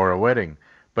 or a wedding.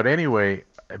 But anyway,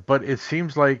 but it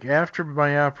seems like after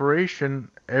my operation,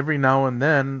 every now and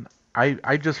then,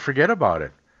 I just forget about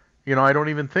it. You know, I don't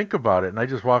even think about it, and I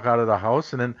just walk out of the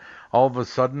house, and then all of a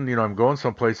sudden, you know, I'm going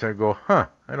someplace, and I go, I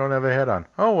don't have a hat on.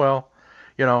 Oh, well,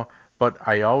 you know, but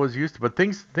I always used to. But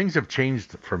things have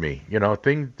changed for me, you know,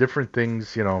 different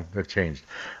things, you know, have changed.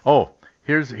 Oh,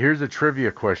 here's a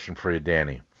trivia question for you,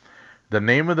 Danny. The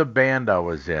name of the band I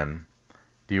was in,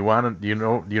 do you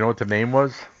know what the name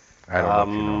was? I don't know if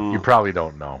you know. You probably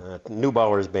don't know.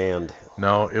 Neubauer's band.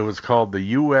 No, it was called the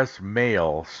U.S.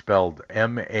 Mail, spelled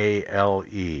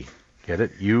M-A-L-E. Get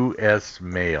it? U.S.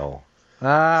 Mail.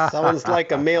 Sounds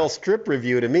like a male strip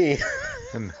review to me.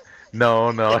 No,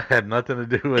 it had nothing to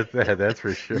do with that, that's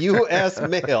for sure. U.S.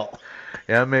 Mail.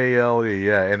 M-A-L-E,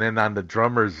 yeah. And then on the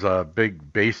drummer's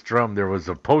big bass drum, there was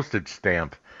a postage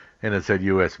stamp, and it said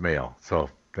U.S. Mail. So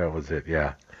that was it,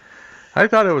 yeah. I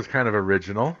thought it was kind of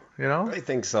original, you know? I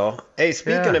think so. Hey,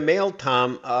 speaking of mail,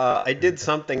 Tom, I did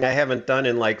something I haven't done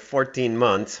in like 14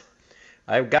 months.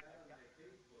 I've got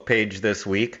a page this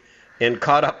week and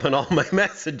caught up on all my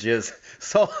messages.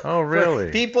 So, oh, really?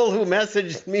 For people who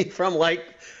messaged me from like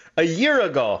a year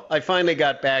ago, I finally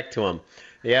got back to them.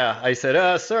 Yeah, I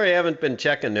said, sorry, I haven't been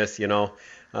checking this, you know.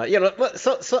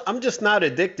 So I'm just not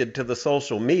addicted to the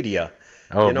social media.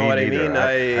 Oh, you know what neither.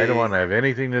 I mean? I don't want to have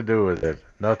anything to do with it.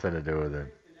 Nothing to do with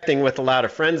it. With a lot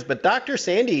of friends, but Dr.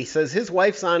 Sandy says his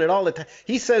wife's on it all the time.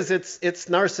 He says it's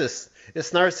narcissistic,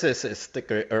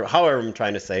 or however I'm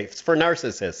trying to say. It's for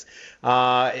narcissists.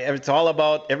 It's all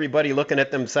about everybody looking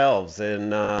at themselves,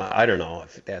 and I don't know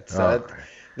if that's.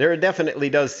 There definitely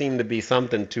does seem to be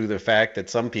something to the fact that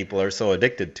some people are so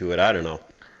addicted to it. I don't know.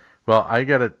 Well, I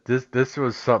got it. This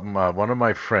was something. One of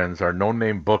my friends, our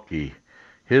no-name bookie,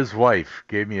 his wife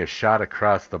gave me a shot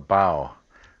across the bow a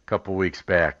couple weeks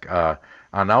back.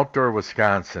 On Outdoor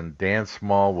Wisconsin, Dan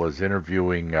Small was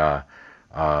interviewing Randy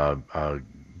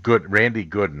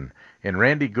Gooden. And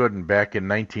Randy Gooden, back in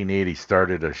 1980,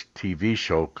 started a TV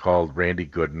show called Randy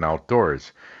Gooden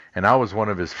Outdoors. And I was one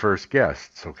of his first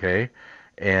guests, okay?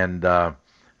 And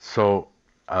so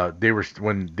they were,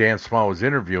 when Dan Small was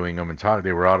interviewing him and talking,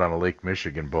 they were out on a Lake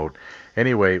Michigan boat.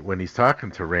 Anyway, when he's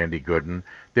talking to Randy Gooden,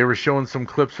 they were showing some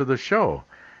clips of the show.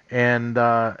 And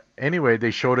anyway,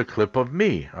 they showed a clip of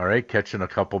me, all right, catching a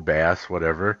couple bass,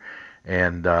 whatever.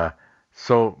 And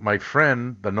so my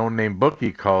friend, the no-name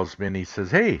bookie, calls me and he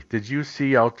says, hey, did you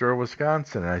see Outdoor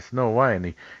Wisconsin? And I said, no, why?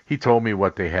 And he told me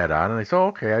what they had on. And I said, oh,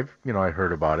 okay, I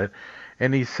heard about it.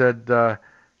 And he said,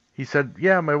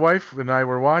 yeah, my wife and I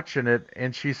were watching it.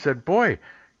 And she said, boy,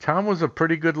 Tom was a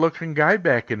pretty good-looking guy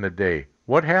back in the day.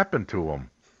 What happened to him?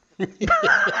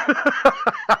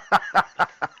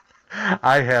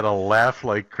 I had a laugh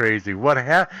like crazy.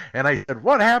 And I said,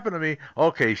 what happened to me?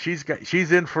 Okay,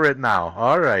 she's in for it now.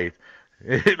 All right.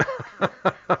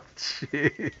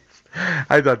 Jeez.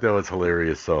 I thought that was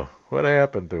hilarious. So what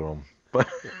happened to him? But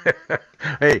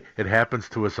hey, it happens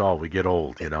to us all. We get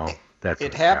old, you know.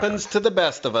 It happens to the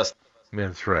best of us.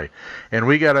 That's right. And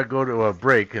we got to go to a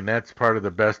break, and that's part of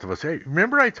the best of us. Hey,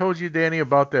 remember I told you, Danny,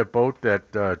 about that boat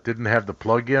that didn't have the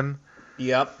plug in?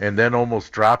 Yep. And then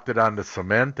almost dropped it on the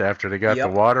cement after they got the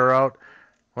water out.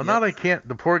 Well, now they can't.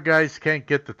 The poor guys can't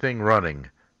get the thing running.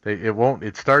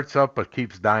 It starts up but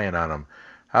keeps dying on them.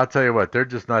 I'll tell you what, they're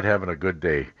just not having a good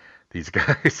day. These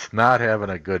guys not having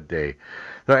a good day.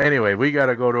 So anyway, we got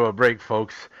to go to a break,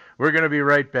 folks. We're going to be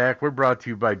right back. We're brought to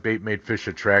you by Bait Made Fish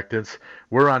Attractants.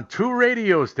 We're on 2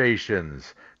 radio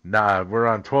stations. We're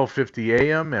on 1250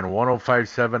 AM and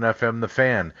 105.7 FM The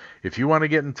Fan. If you want to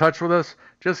get in touch with us,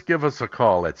 just give us a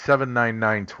call at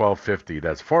 799-1250.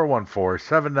 That's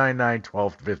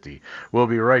 414-799-1250. We'll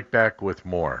be right back with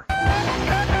more.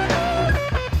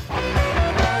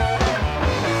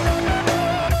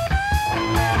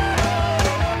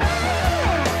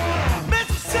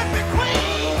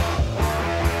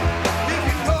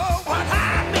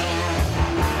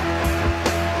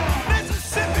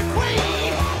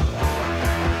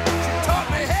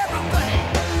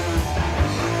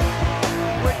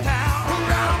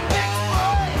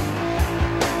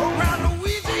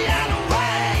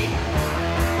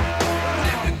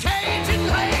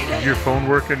 Is your phone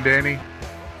working, Danny?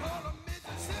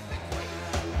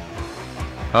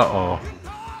 Uh-oh.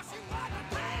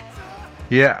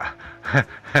 Yeah.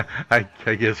 I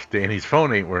guess Danny's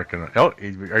phone ain't working. Oh,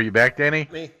 are you back, Danny?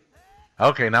 Me.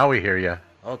 Okay, now we hear you.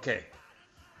 Okay.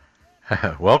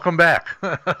 Welcome back.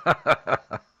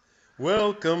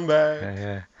 Welcome back.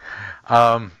 Yeah.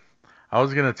 I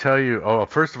was going to tell you,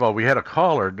 first of all, we had a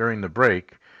caller during the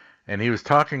break, and he was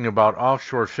talking about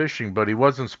offshore fishing, but he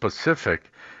wasn't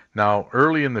specific. Now,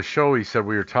 early in the show, he said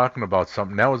we were talking about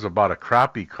something. That was about a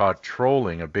crappie caught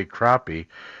trolling, a big crappie,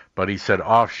 but he said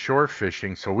offshore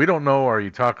fishing. So we don't know, are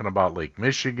you talking about Lake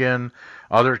Michigan,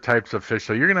 other types of fish?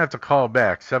 So you're going to have to call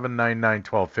back,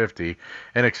 799-1250,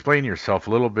 and explain yourself a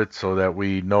little bit so that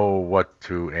we know what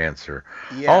to answer.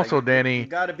 Yeah, also, Danny, you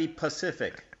got to be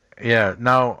Pacific. Yeah,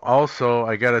 now also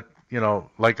I got to,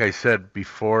 like I said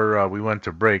before we went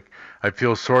to break, I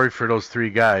feel sorry for those three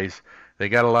guys. They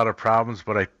got a lot of problems,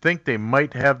 but I think they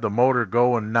might have the motor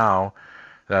going now.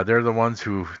 They're the ones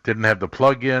who didn't have the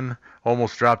plug-in,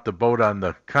 almost dropped the boat on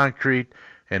the concrete,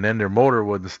 and then their motor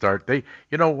wouldn't start.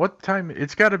 What time?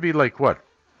 It's got to be like, what,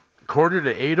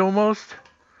 7:45 almost?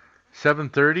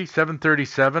 7:30,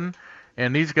 7:37,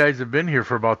 and these guys have been here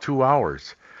for about 2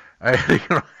 hours.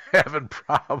 Having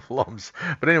problems.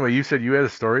 But anyway, you said you had a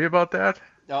story about that?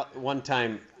 One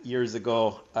time years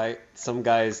ago, some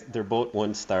guys, their boat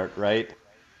wouldn't start, right?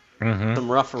 Mm-hmm.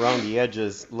 Some rough around the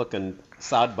edges looking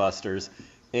sodbusters.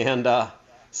 And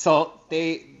so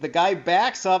the guy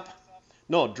drives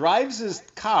his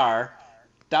car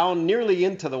down nearly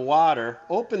into the water,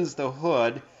 opens the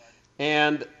hood,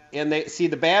 and they see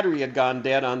the battery had gone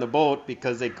dead on the boat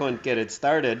because they couldn't get it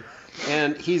started.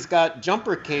 And he's got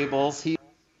jumper cables. He's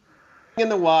in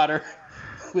the water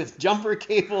with jumper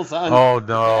cables on the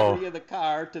battery of the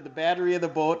car to the battery of the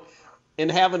boat and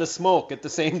having a smoke at the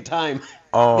same time.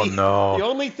 Oh, no. The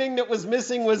only thing that was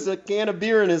missing was a can of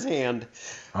beer in his hand.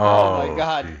 Oh my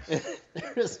God.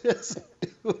 There's this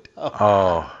dude.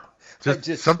 I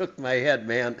just shook my head,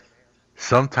 man.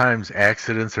 Sometimes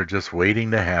accidents are just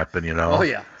waiting to happen, Oh,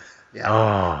 yeah.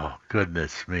 Oh,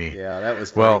 goodness me. Yeah, that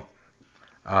was funny.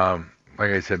 Well,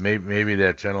 like I said, maybe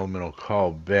that gentleman will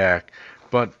call back.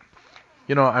 But,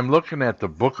 I'm looking at the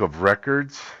book of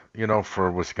records,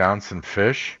 for Wisconsin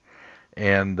fish.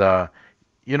 And, I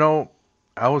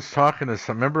was talking to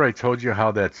remember I told you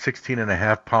how that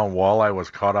 16.5-pound walleye was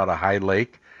caught out of High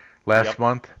Lake last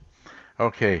month?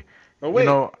 Okay. Oh, wait.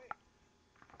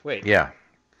 Wait. Yeah.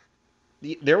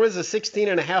 There was a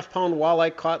 16.5-pound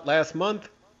walleye caught last month?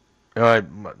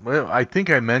 Well, I think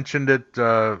I mentioned it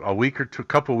a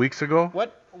couple weeks ago.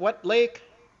 What lake?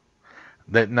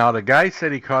 Now, the guy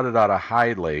said he caught it out of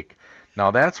High Lake.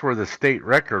 Now, that's where the state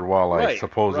record walleye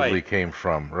supposedly came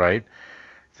from, right?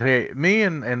 Hey, me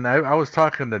and I was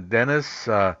talking to Dennis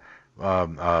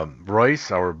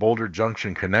Royce, our Boulder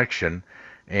Junction connection,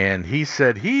 and he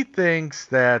said he thinks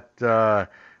that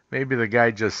maybe the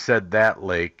guy just said that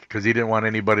lake because he didn't want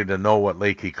anybody to know what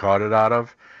lake he caught it out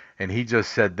of. And he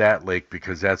just said that lake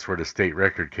because that's where the state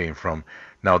record came from.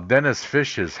 Now, Dennis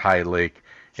fishes High Lake,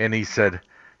 and he said,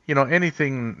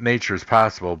 anything nature is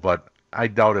possible, but I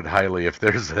doubt it highly if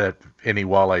there's any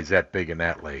walleyes that big in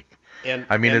that lake. And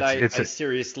I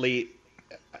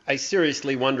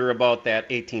seriously wonder about that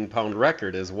 18-pound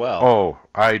record as well. Oh,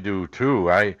 I do too.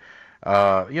 Back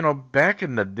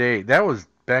in the day, that was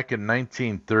back in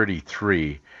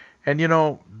 1933,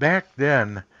 and back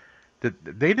then.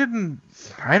 They didn't,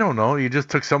 I don't know, you just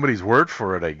took somebody's word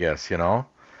for it, I guess, Did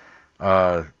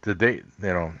they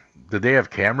have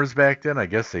cameras back then? I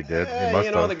guess they did. They must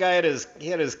have. The guy had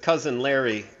his cousin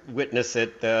Larry witness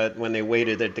it when they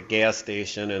waited at the gas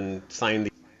station and signed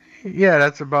the... Yeah,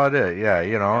 that's about it. Yeah,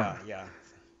 Yeah.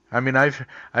 I mean, I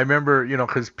remember,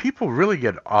 because people really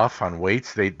get off on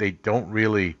weights. They don't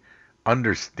really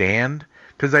understand.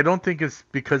 Because I don't think it's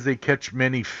because they catch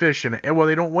many fish and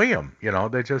they don't weigh them.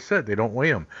 They just said they don't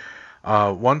weigh them.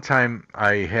 One time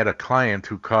I had a client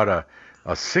who caught a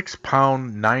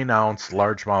 6-pound, 9-ounce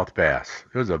largemouth bass.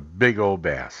 It was a big old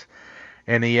bass.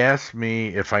 And he asked me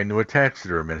if I knew a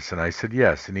taxidermist, and I said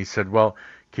yes. And he said, well,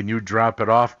 can you drop it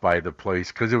off by the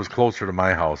place? Because it was closer to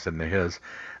my house than to his.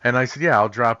 And I said, yeah, I'll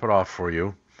drop it off for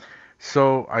you.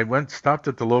 So I stopped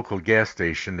at the local gas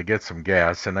station to get some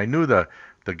gas, and I knew the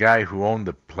guy who owned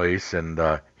the place, and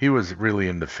he was really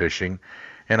into fishing.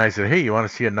 And I said, hey, you want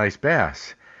to see a nice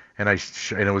bass? And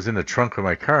and it was in the trunk of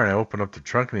my car, and I opened up the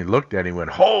trunk, and he looked at it and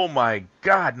went, oh, my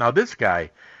God. Now, this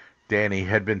guy, Danny,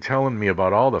 had been telling me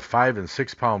about all the 5- and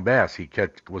 6-pound bass he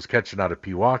was catching out of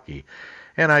Pewaukee.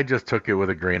 And I just took it with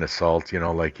a grain of salt,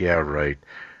 like, yeah, right.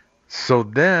 So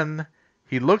then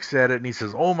he looks at it, and he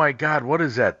says, oh, my God, what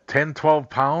is that, 10,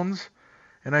 12 pounds?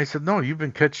 And I said, no, you've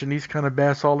been catching these kind of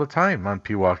bass all the time on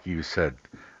Pewaukee, you said.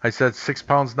 I said 6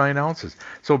 pounds, 9 ounces.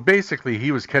 So basically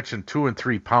he was catching 2 and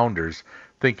 3 pounders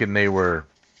thinking they were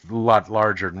a lot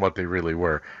larger than what they really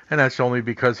were. And that's only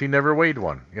because he never weighed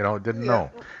one, didn't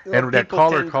know. Well, and that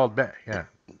caller called back. Yeah.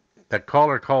 That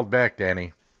caller called back,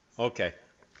 Danny. Okay.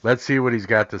 Let's see what he's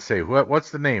got to say. What's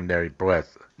the name there, Brett?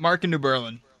 Mark in New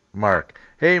Berlin. Mark.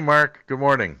 Hey, Mark. Good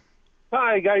morning.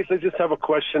 Hi, guys. I just have a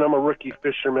question. I'm a rookie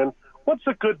fisherman. What's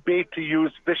a good bait to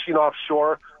use fishing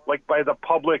offshore, like by the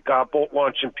public boat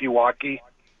launch in Pewaukee?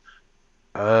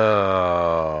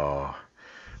 Oh.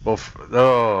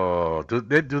 Well, do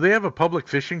they have a public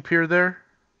fishing pier there?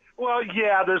 Well,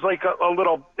 yeah, there's like a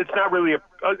little, it's not really it's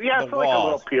like a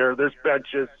little pier. There's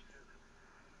benches.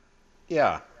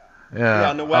 Yeah. Yeah.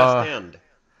 On the west end.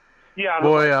 Yeah.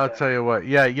 Boy, I'll tell you what.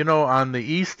 Yeah, on the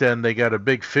east end, they got a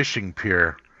big fishing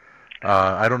pier.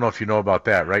 I don't know if you know about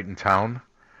that, right in town?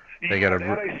 They got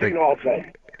I've seen also.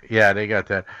 Yeah, they got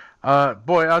that.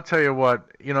 Boy, I'll tell you what,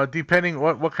 depending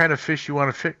what kind of fish you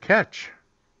want to catch.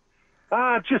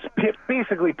 Just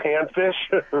basically panfish.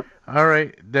 All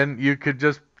right, then you could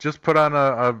just put on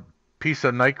a piece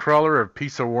of nightcrawler, or a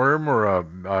piece of worm, or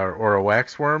a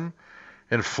wax worm,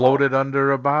 and float it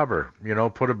under a bobber.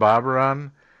 Put a bobber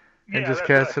on, and just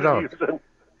cast it out.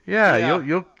 Yeah,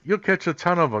 you'll catch a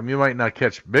ton of them. You might not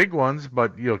catch big ones,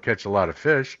 but you'll catch a lot of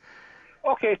fish.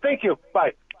 Okay, thank you.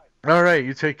 Bye. All right,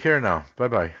 you take care now.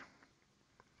 Bye-bye.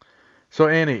 So,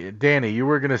 Danny, you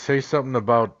were going to say something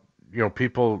about,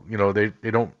 people,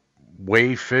 they don't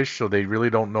weigh fish, so they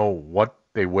really don't know what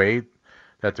they weigh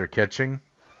that they're catching.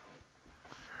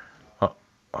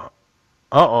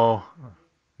 Uh-oh.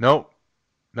 Nope.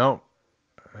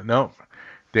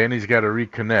 Danny's got to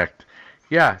reconnect.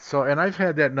 Yeah, so, and I've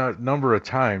had that number of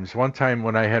times. One time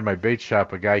when I had my bait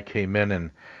shop, a guy came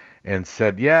in and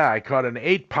said, yeah, I caught an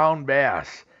 8-pound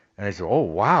bass. And I said, oh,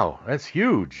 wow, that's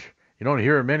huge. You don't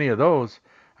hear many of those.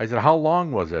 I said, how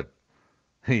long was it?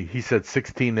 He said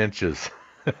 16 inches.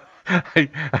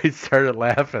 I started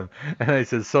laughing, and I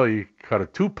said, so you caught a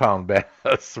 2-pound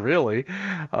bass, really?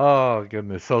 Oh,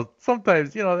 goodness. So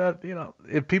sometimes,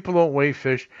 if people don't weigh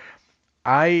fish,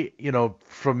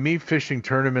 from me fishing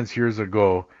tournaments years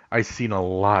ago, I seen a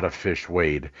lot of fish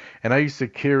weighed, and I used to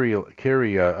carry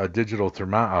a digital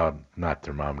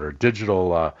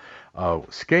digital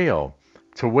scale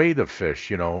to weigh the fish,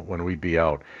 when we'd be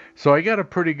out. So I got a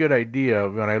pretty good idea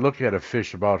when I look at a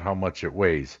fish about how much it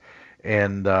weighs.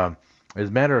 And as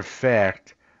a matter of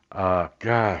fact, I'm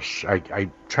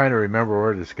trying to remember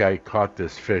where this guy caught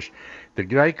this fish. The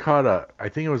guy caught I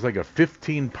think it was like a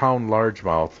 15-pound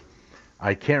largemouth.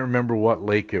 I can't remember what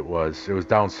lake it was. It was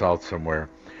down south somewhere.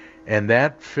 And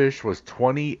that fish was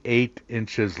 28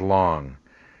 inches long.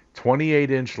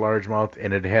 28-inch largemouth,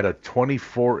 and it had a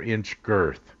 24-inch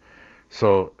girth.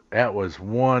 So that was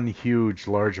one huge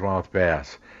largemouth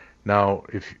bass. Now,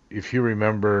 if you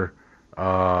remember,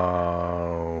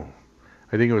 I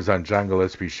think it was on John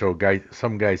Gillespie's show,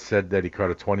 some guy said that he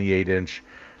caught a 28-inch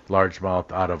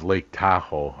largemouth out of Lake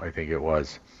Tahoe, I think it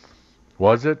was.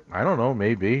 Was it? I don't know,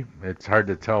 maybe. It's hard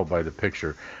to tell by the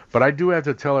picture. But I do have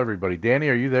to tell everybody. Danny,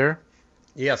 are you there?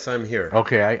 Yes, I'm here.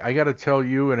 Okay, I got to tell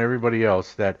you and everybody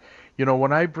else that,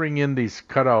 when I bring in these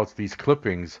cutouts, these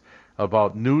clippings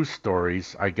about news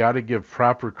stories, I got to give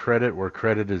proper credit where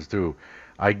credit is due.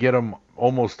 I get them,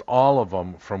 almost all of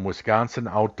them, from Wisconsin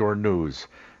Outdoor News.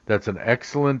 That's an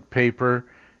excellent paper.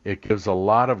 It gives a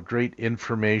lot of great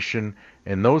information.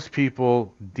 And those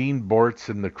people, Dean Bortz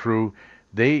and the crew,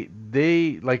 they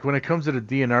like when it comes to the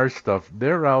DNR stuff,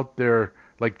 they're out there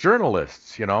like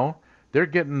journalists, They're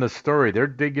getting the story. They're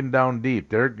digging down deep.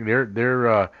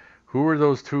 They're who are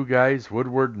those two guys,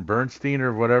 Woodward and Bernstein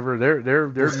or whatever?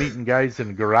 They're meeting guys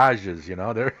in garages,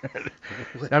 They're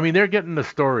they're getting the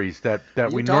stories that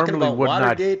we normally would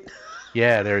Watergate? not.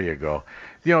 Yeah, there you go.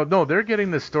 No, they're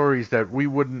getting the stories that we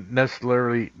wouldn't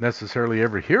necessarily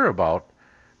ever hear about,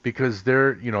 because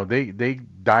they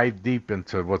dive deep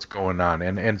into what's going on,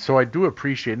 and so I do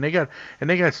appreciate, and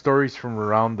they got stories from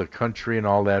around the country and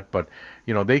all that, but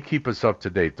they keep us up to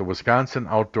date. The Wisconsin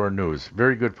Outdoor News,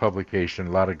 very good publication,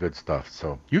 a lot of good stuff.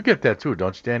 So you get that too,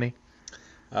 don't you, Danny?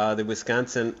 The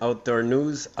Wisconsin Outdoor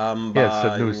News.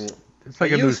 Yeah, it's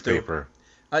like a newspaper.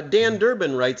 Dan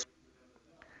Durbin writes.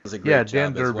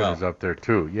 Dan Durbin is up there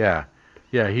too. Yeah,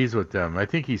 he's with them. I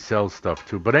think he sells stuff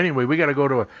too. But anyway, we got to go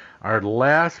to our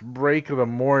last break of the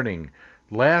morning.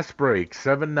 Last break,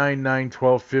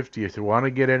 799-1250. If you want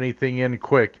to get anything in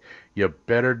quick, you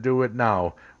better do it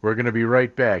now. We're going to be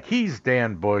right back. He's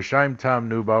Dan Bush. I'm Tom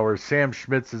Neubauer. Sam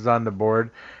Schmitz is on the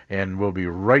board, and we'll be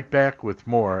right back with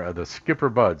more of the Skipper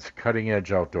Buds Cutting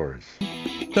Edge Outdoors.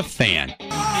 The Fan.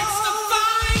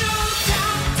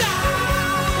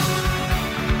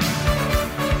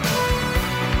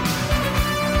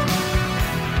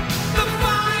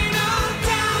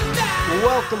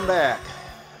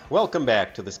 Welcome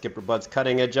back to the Skipper Buds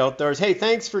Cutting Edge Outdoors. Hey,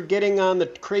 thanks for getting on the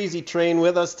crazy train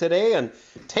with us today and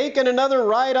taking another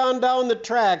ride on down the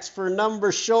tracks for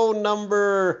show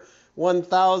number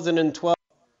 1012.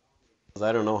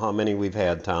 I don't know how many we've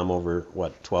had, Tom, over,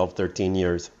 12, 13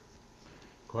 years?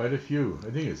 Quite a few.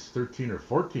 I think it's 13 or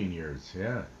 14 years,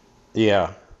 yeah.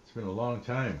 Yeah. It's been a long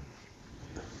time.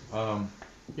 I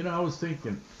was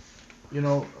thinking, you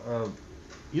know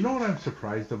what I'm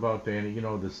surprised about, Danny?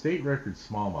 The state record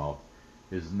smallmouth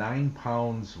is 9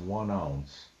 pounds 1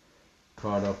 ounce,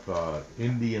 caught up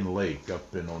Indian Lake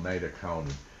up in Oneida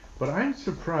County. But I'm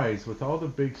surprised with all the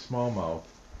big smallmouth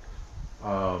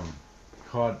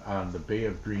caught on the Bay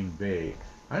of Green Bay.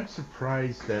 I'm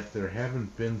surprised that there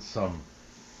haven't been some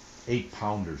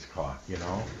 8-pounders caught.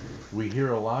 We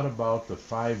hear a lot about the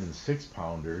 5 and 6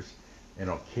 pounders, and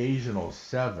occasional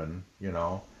 7.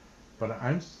 But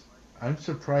I'm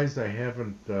surprised I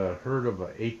haven't heard of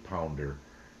an 8-pounder,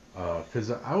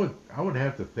 because I would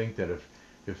have to think that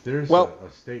if there's a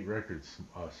state record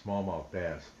smallmouth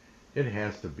bass, it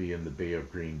has to be in the Bay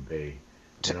of Green Bay.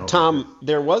 Tom,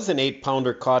 there was an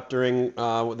 8-pounder caught during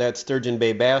that Sturgeon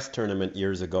Bay Bass Tournament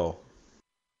years ago.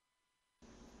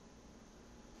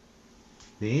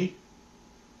 Me?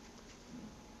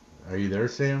 Are you there,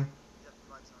 Sam?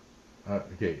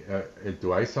 Okay.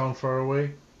 Do I sound far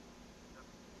away?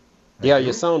 Yeah,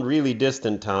 you sound really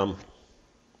distant, Tom.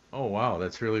 Oh, wow,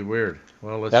 that's really weird.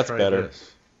 Well, let's try better.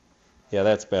 this. Yeah,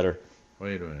 that's better.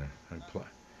 Wait a minute.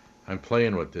 I'm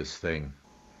playing with this thing.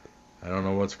 I don't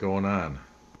know what's going on.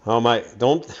 Oh my!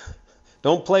 Don't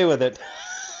play with it.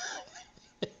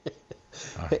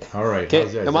 All right.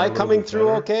 How's that? Am I coming through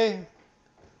okay?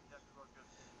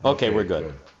 Okay, we're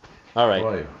good. All right.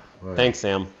 Boy. Thanks,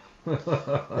 Sam.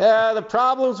 Yeah, the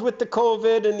problems with the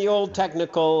COVID and the old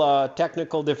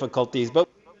technical difficulties, but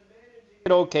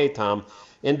okay, Tom.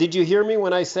 And did you hear me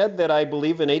when I said that I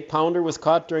believe an 8-pounder was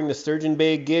caught during the Sturgeon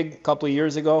Bay gig a couple of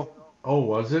years ago? Oh,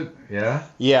 was it? Yeah?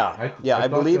 Yeah. I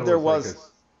believe there was.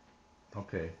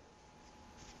 Okay.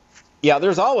 Yeah,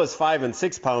 there's always 5 and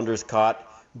 6 pounders caught,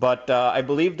 but I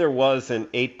believe there was an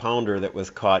 8-pounder that was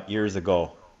caught years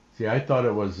ago. See, I thought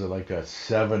it was like a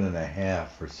 7.5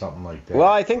 or something like that.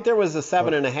 Well, I think there was a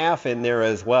 7.5 in there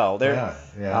as well.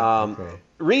 Okay.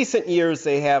 Recent years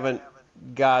they haven't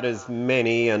got as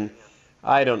many, and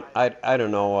I don't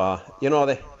know.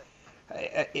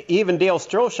 Even Dale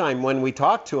Stroheim, when we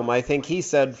talked to him, I think he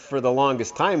said for the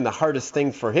longest time the hardest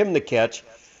thing for him to catch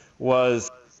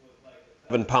was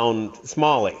 7-pound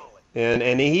smallie,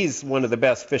 and he's one of the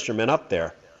best fishermen up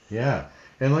there. Yeah.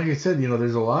 And like I said,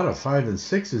 there's a lot of 5 and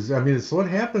 6s. I mean, it's what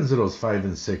happens to those 5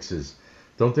 and 6s.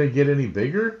 Don't they get any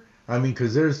bigger? I mean,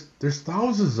 because there's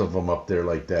thousands of them up there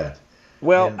like that.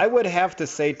 Well, I would have to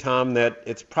say, Tom, that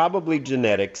it's probably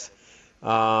genetics.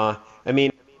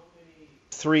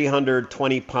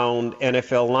 320-pound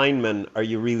NFL linemen are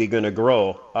you really going to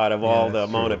grow out of all the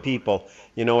amount of people?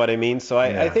 You know what I mean? So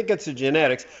I think it's a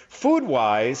genetics.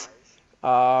 Food-wise,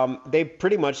 they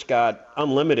pretty much got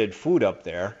unlimited food up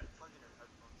there.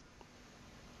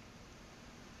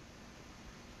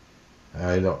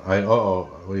 Did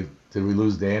we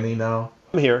lose Danny now?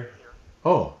 I'm here.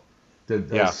 Oh,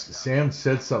 Sam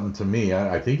said something to me.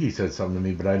 I think he said something to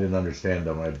me, but I didn't understand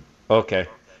him. Okay.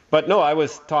 But no, I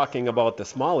was talking about the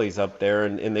smallies up there,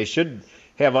 and they should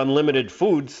have unlimited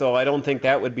food, so I don't think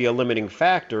that would be a limiting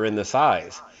factor in the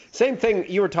size. Same thing,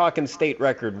 you were talking state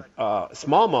record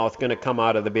smallmouth going to come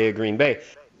out of the Bay of Green Bay.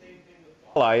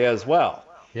 Walleye as well.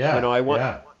 Yeah,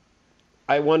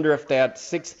 I wonder if that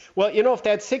if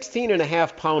that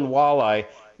 16.5-pound walleye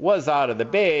was out of the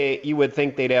bay, you would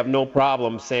think they'd have no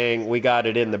problem saying we got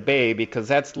it in the bay, because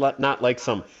that's not like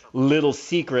some little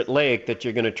secret lake that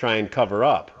you're going to try and cover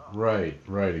up. Right,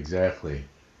 exactly.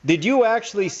 Did you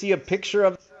actually see a picture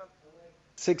of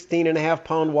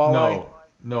 16.5-pound walleye?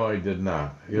 No, I did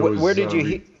not. Where did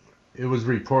you? It was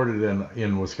reported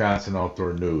in Wisconsin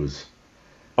Outdoor News.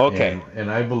 Okay. And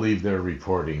I believe they're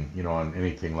reporting, on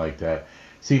anything like that.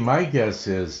 See, my guess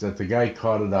is that the guy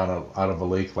caught it out of a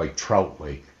lake like Trout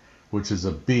Lake, which is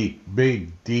a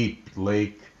big, deep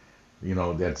lake,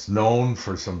 that's known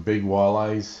for some big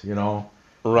walleyes,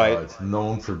 Right. It's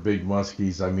known for big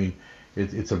muskies. I mean,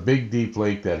 it's a big, deep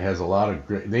lake that has a lot of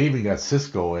great. They even got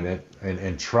Cisco in it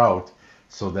and trout,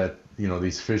 so that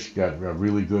these fish got a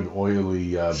really good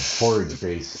oily forage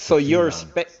base. So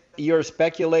you're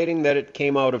speculating that it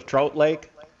came out of Trout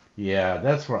Lake? Yeah,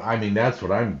 that's what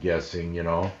I'm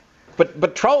guessing.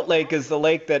 But Trout Lake is the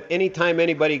lake that anytime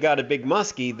anybody got a big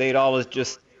muskie, they'd always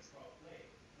just.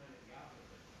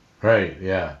 Right.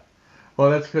 Yeah.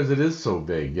 Well, that's because it is so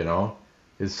big.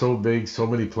 It's so big, so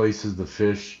many places to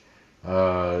fish.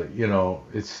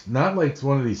 It's not like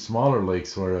one of these smaller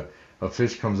lakes where a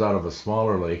fish comes out of a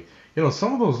smaller lake.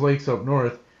 Some of those lakes up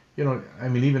north,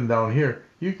 even down here,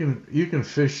 you can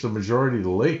fish the majority of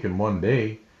the lake in one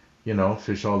day,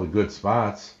 fish all the good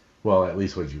spots. Well, at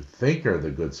least what you think are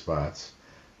the good spots.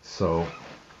 So,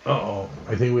 I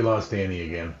think we lost Danny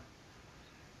again.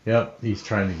 Yep, he's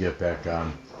trying to get back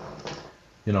on.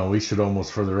 We should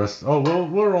almost for the rest.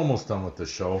 We're almost done with the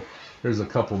show. There's a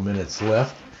couple minutes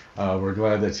left. We're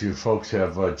glad that you folks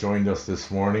have joined us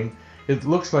this morning. It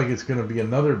looks like it's going to be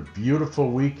another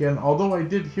beautiful weekend, although I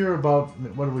did hear about,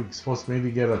 what are we supposed to maybe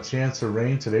get a chance of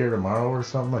rain today or tomorrow or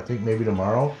something? I think maybe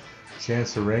tomorrow,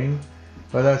 chance of rain.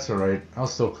 But that's all right. I'll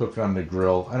still cook on the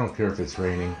grill. I don't care if it's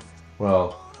raining.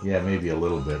 Well, yeah, maybe a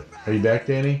little bit. Are you back,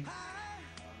 Danny?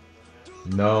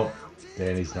 No,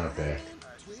 Danny's not back.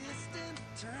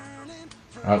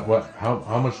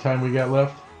 How much time we got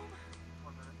left?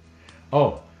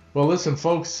 Oh, well, listen,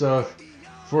 folks,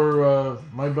 for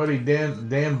my buddy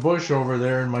Dan Bush over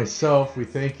there and myself, we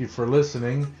thank you for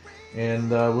listening,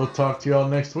 and we'll talk to you all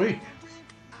next week.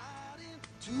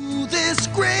 To this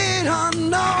great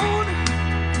unknown,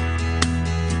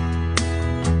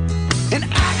 and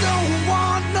I don't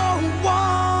want no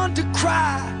one to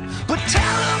cry, but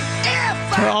tell them if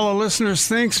To all the listeners,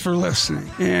 thanks for listening,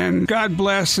 and God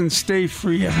bless and stay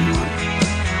free, everyone.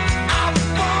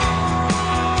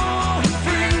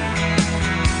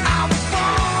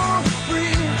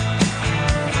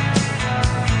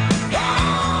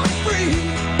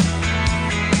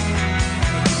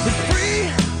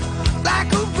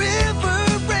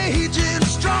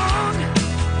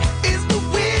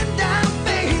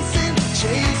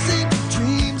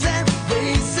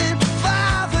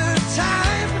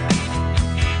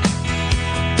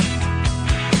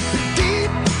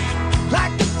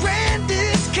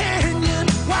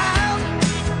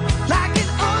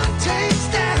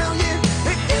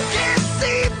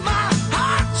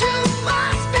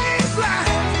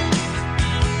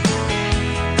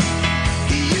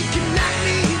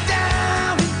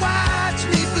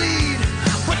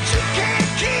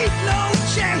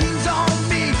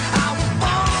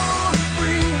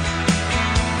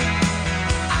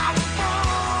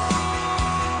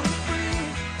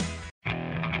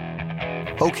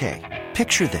 Okay,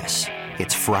 picture this.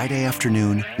 It's Friday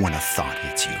afternoon when a thought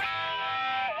hits you.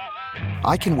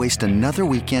 I can waste another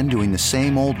weekend doing the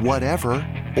same old whatever,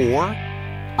 or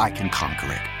I can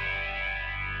conquer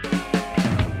it.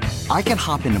 I can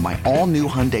hop into my all-new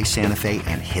Hyundai Santa Fe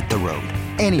and hit the road.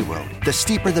 Any road. The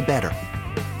steeper, the better.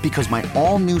 Because my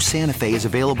all-new Santa Fe is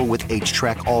available with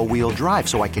H-Track all-wheel drive,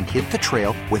 so I can hit the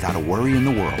trail without a worry in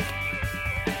the world.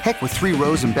 Heck, with 3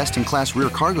 rows and best-in-class rear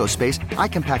cargo space, I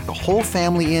can pack the whole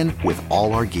family in with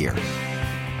all our gear.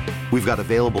 We've got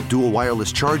available dual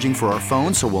wireless charging for our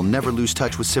phones, so we'll never lose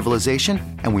touch with civilization,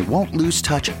 and we won't lose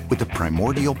touch with the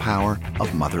primordial power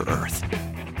of Mother Earth.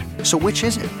 So which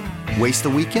is it? Waste the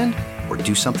weekend or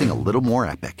do something a little more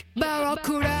epic?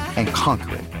 And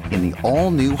conquer it in the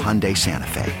all-new Hyundai Santa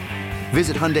Fe.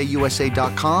 Visit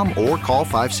HyundaiUSA.com or call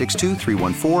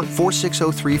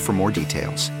 562-314-4603 for more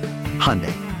details.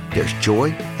 Hyundai, there's joy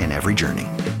in every journey.